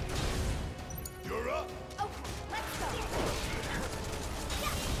 You're up. Okay, let's go. Yeah.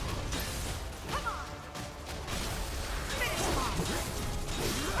 Come on. Finish him off.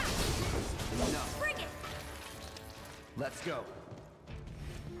 Enough. Bring it. Let's go.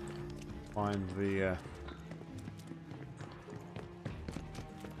 Find the...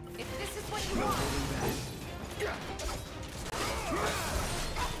 If this is what you want.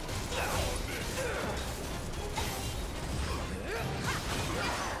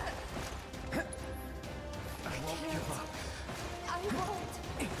 I won't give up. I won't.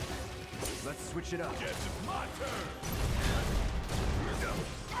 Let's switch switch it up. Guess it's my turn.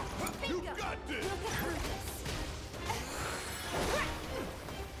 You got this.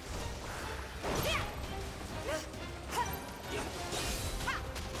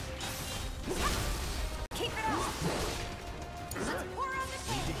 Keep it up. Let's pour on the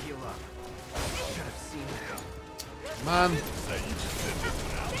Need to heal up. Should have seen that. Man. Say you can sit this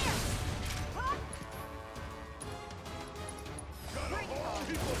one out. Got a whole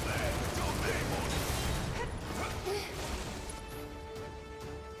heap of land with your name on it.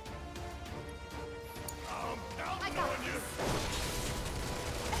 I'm counting on you.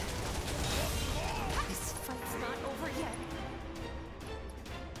 This fight's not over yet.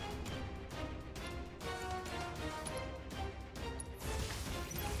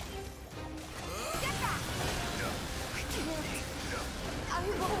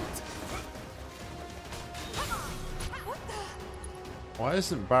 Why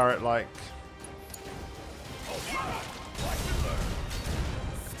isn't Barrett like...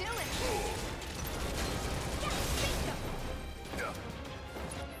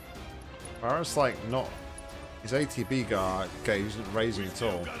 Barrett's like not... His ATB gauge isn't raising at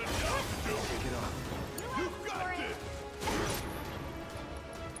all.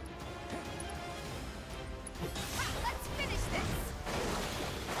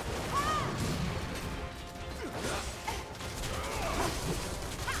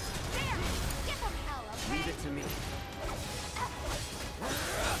 Leave it to me.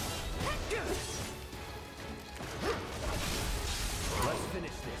 Let's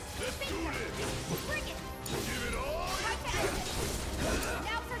finish this. Let's do this. Bring it. Give it all.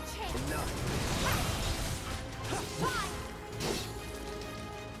 Now for change.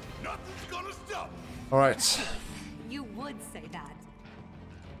 Nothing's gonna stop. All right. You would say that.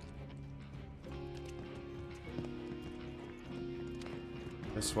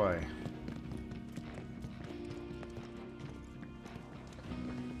 This way.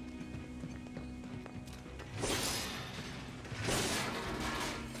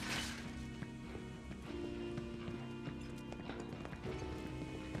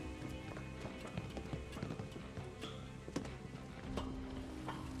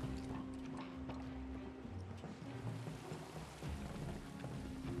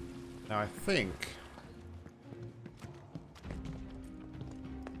 Now I think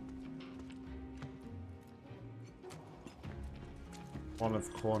one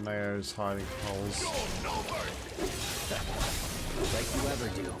of Corneo's hiding holes. Like you ever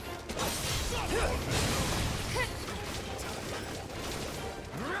do.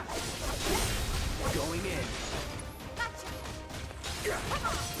 Going in.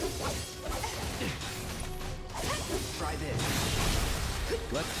 Try this.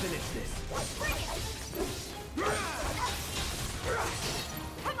 Let's finish this.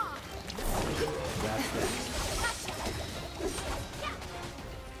 Come on. That's it.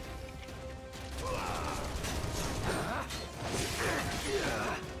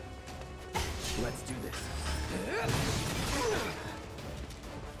 Let's do this.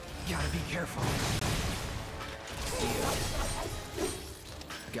 Gotta be careful. See ya.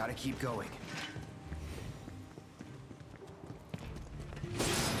 Gotta keep going.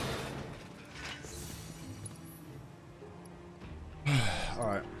 All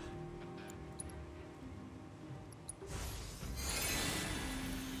right.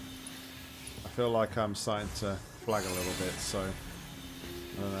 I feel like I'm starting to flag a little bit, so I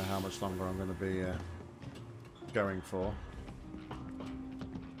don't know how much longer I'm going to be going for.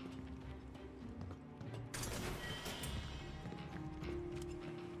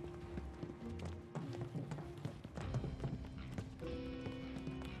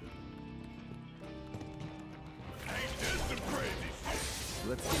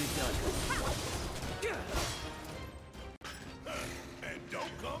 Let's get it done. And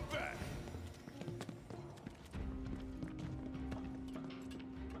don't come back.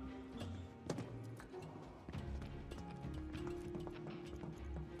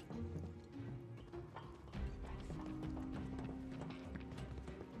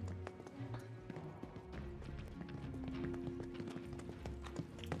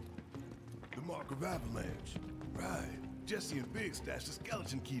 The mark of avalanche. Right. Jesse and Big stashed a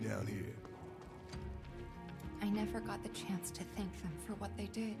skeleton key down here. I never got the chance to thank them for what they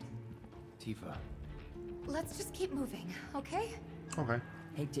did. Tifa. Let's just keep moving, okay? Okay.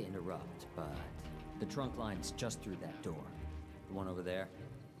 Hate to interrupt, but the trunk line's just through that door. The one over there.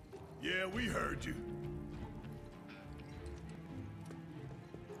 Yeah, we heard you.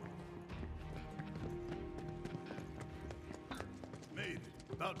 Made it.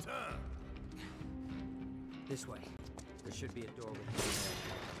 About time. This way. There should be a door with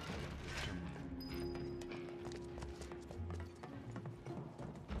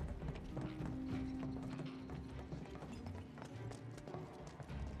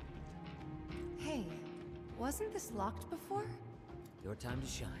Wasn't this locked before? Your time to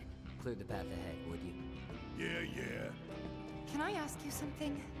shine. Clear the path ahead, would you? Yeah. Can I ask you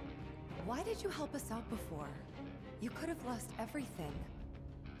something? Why did you help us out before? You could have lost everything.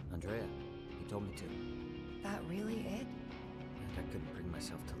 Andrea, you told me to. That really it? And I couldn't bring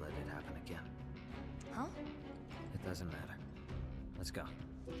myself to let it happen again. Huh? It doesn't matter. Let's go.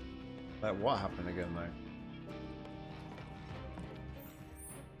 Like what happened again, though?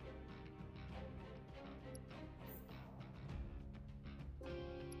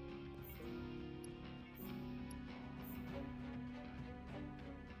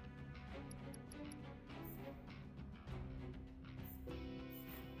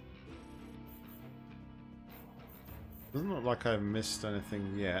 Doesn't look like I've missed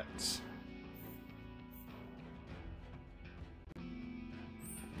anything yet.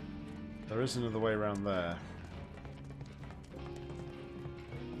 There is another way around there.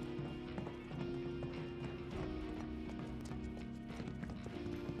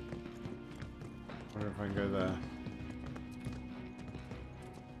 I wonder if I can go there.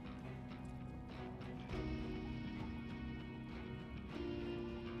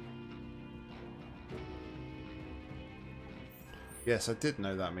 Yes, I did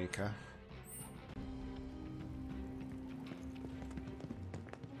know that, Mika.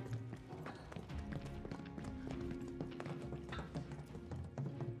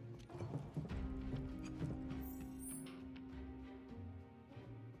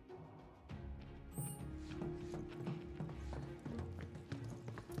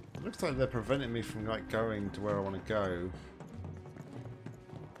 Looks like they're preventing me from like going to where I want to go.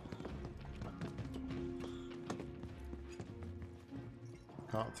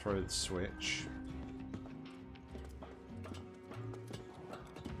 Can't throw the switch.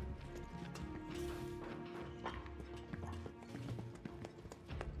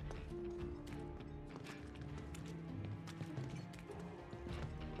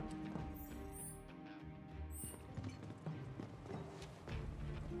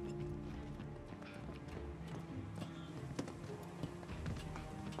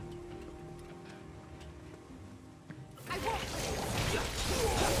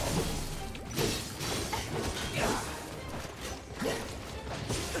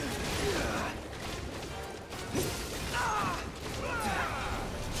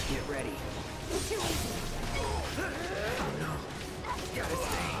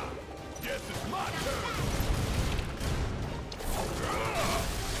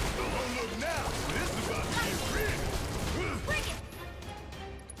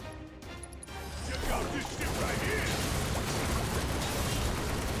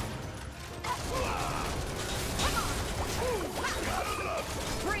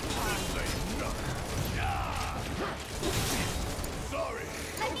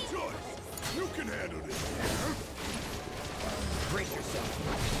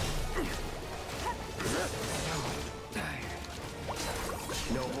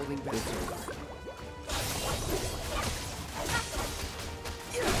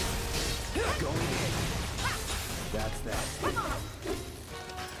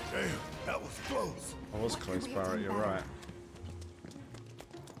 Barrett, you're right.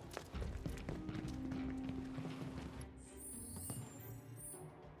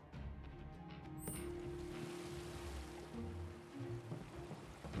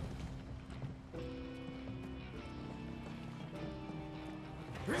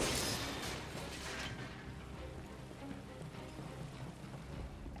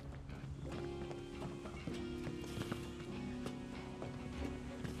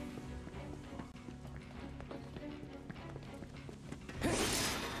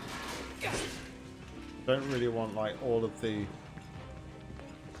 Don't really want like all of the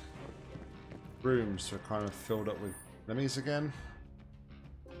rooms are kind of filled up with enemies again.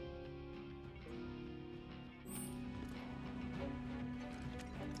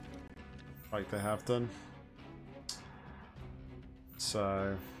 Like they have done.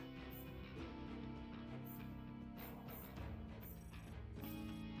 So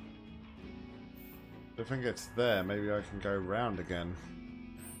if I get there, maybe I can go round again.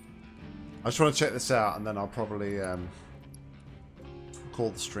 I just want to check this out and then I'll probably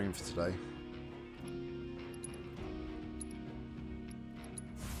call the stream for today.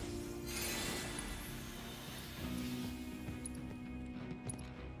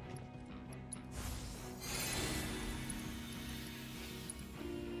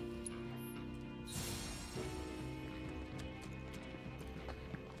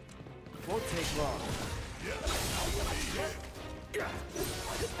 Won't take long.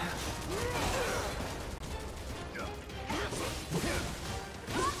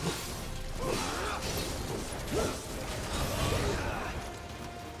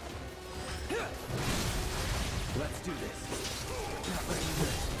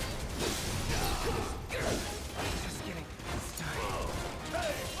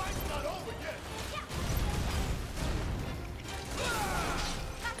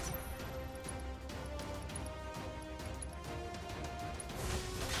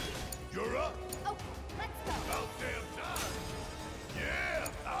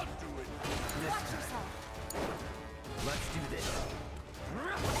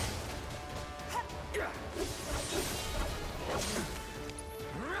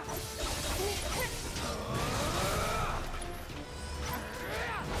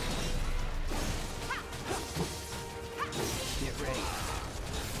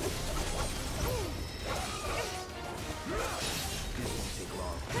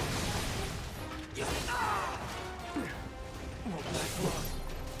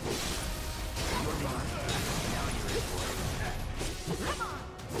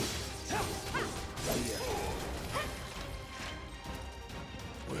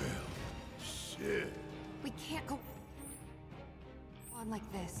 Well, shit. We can't go on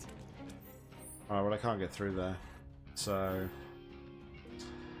like this. Alright, well I can't get through there. So...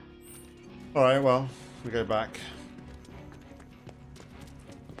 Alright, well, we go back.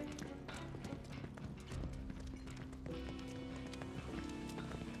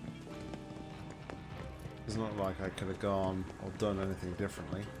 Doesn't look like I could have gone or done anything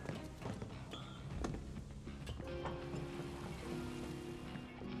differently.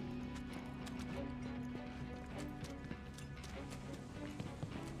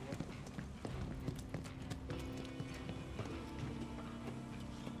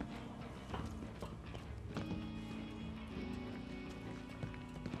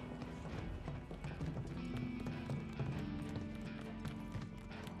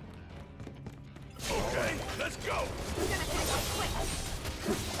 Okay, let's go.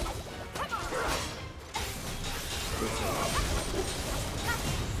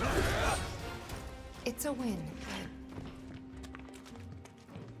 It's a win.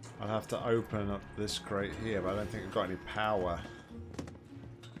 I'll have to open up this crate here, but I don't think I've got any power to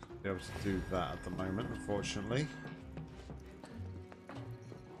be able to do that at the moment, unfortunately.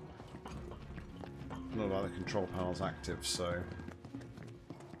 Not like the control panel's active, so...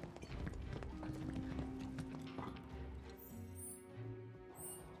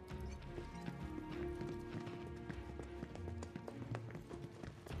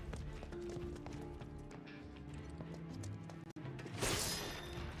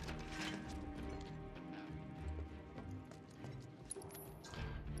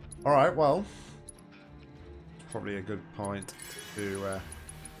 Alright, well, probably a good point to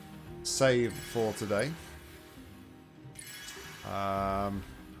save for today.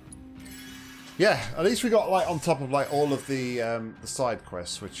 Yeah, at least we got like on top of like all of the side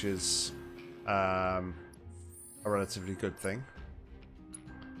quests, which is a relatively good thing,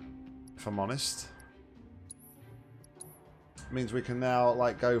 if I'm honest. It means we can now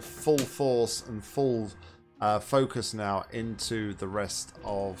like go full force and full focus now into the rest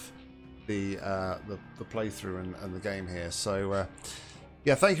of the playthrough and the game here. So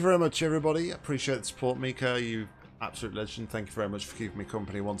yeah, thank you very much everybody. Appreciate the support. Mika, you absolute legend. Thank you very much for keeping me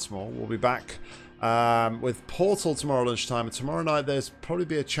company once more. We'll be back with Portal tomorrow lunchtime, and tomorrow night there's probably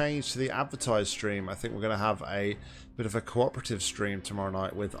be a change to the advertised stream. I think we're going to have a bit of a cooperative stream tomorrow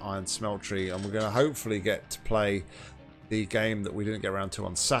night with Iron Smeltery, and we're going to hopefully get to play the game that we didn't get around to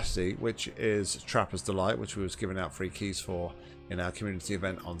on Saturday, which is Trapper's Delight, which we was giving out free keys for in our community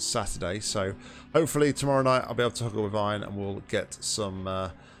event on Saturday. So hopefully tomorrow night I'll be able to hook up with Iron and we'll get some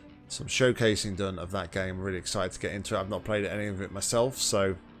showcasing done of that game. Really excited to get into it. I've not played any of it myself,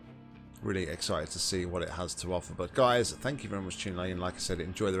 so really excited to see what it has to offer. But guys, thank you very much for tuning in. Like I said,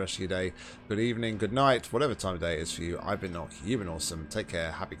 enjoy the rest of your day. Good evening, good night, whatever time of day it is for you. I've been Nock, you've been awesome. Take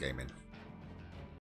care, happy gaming.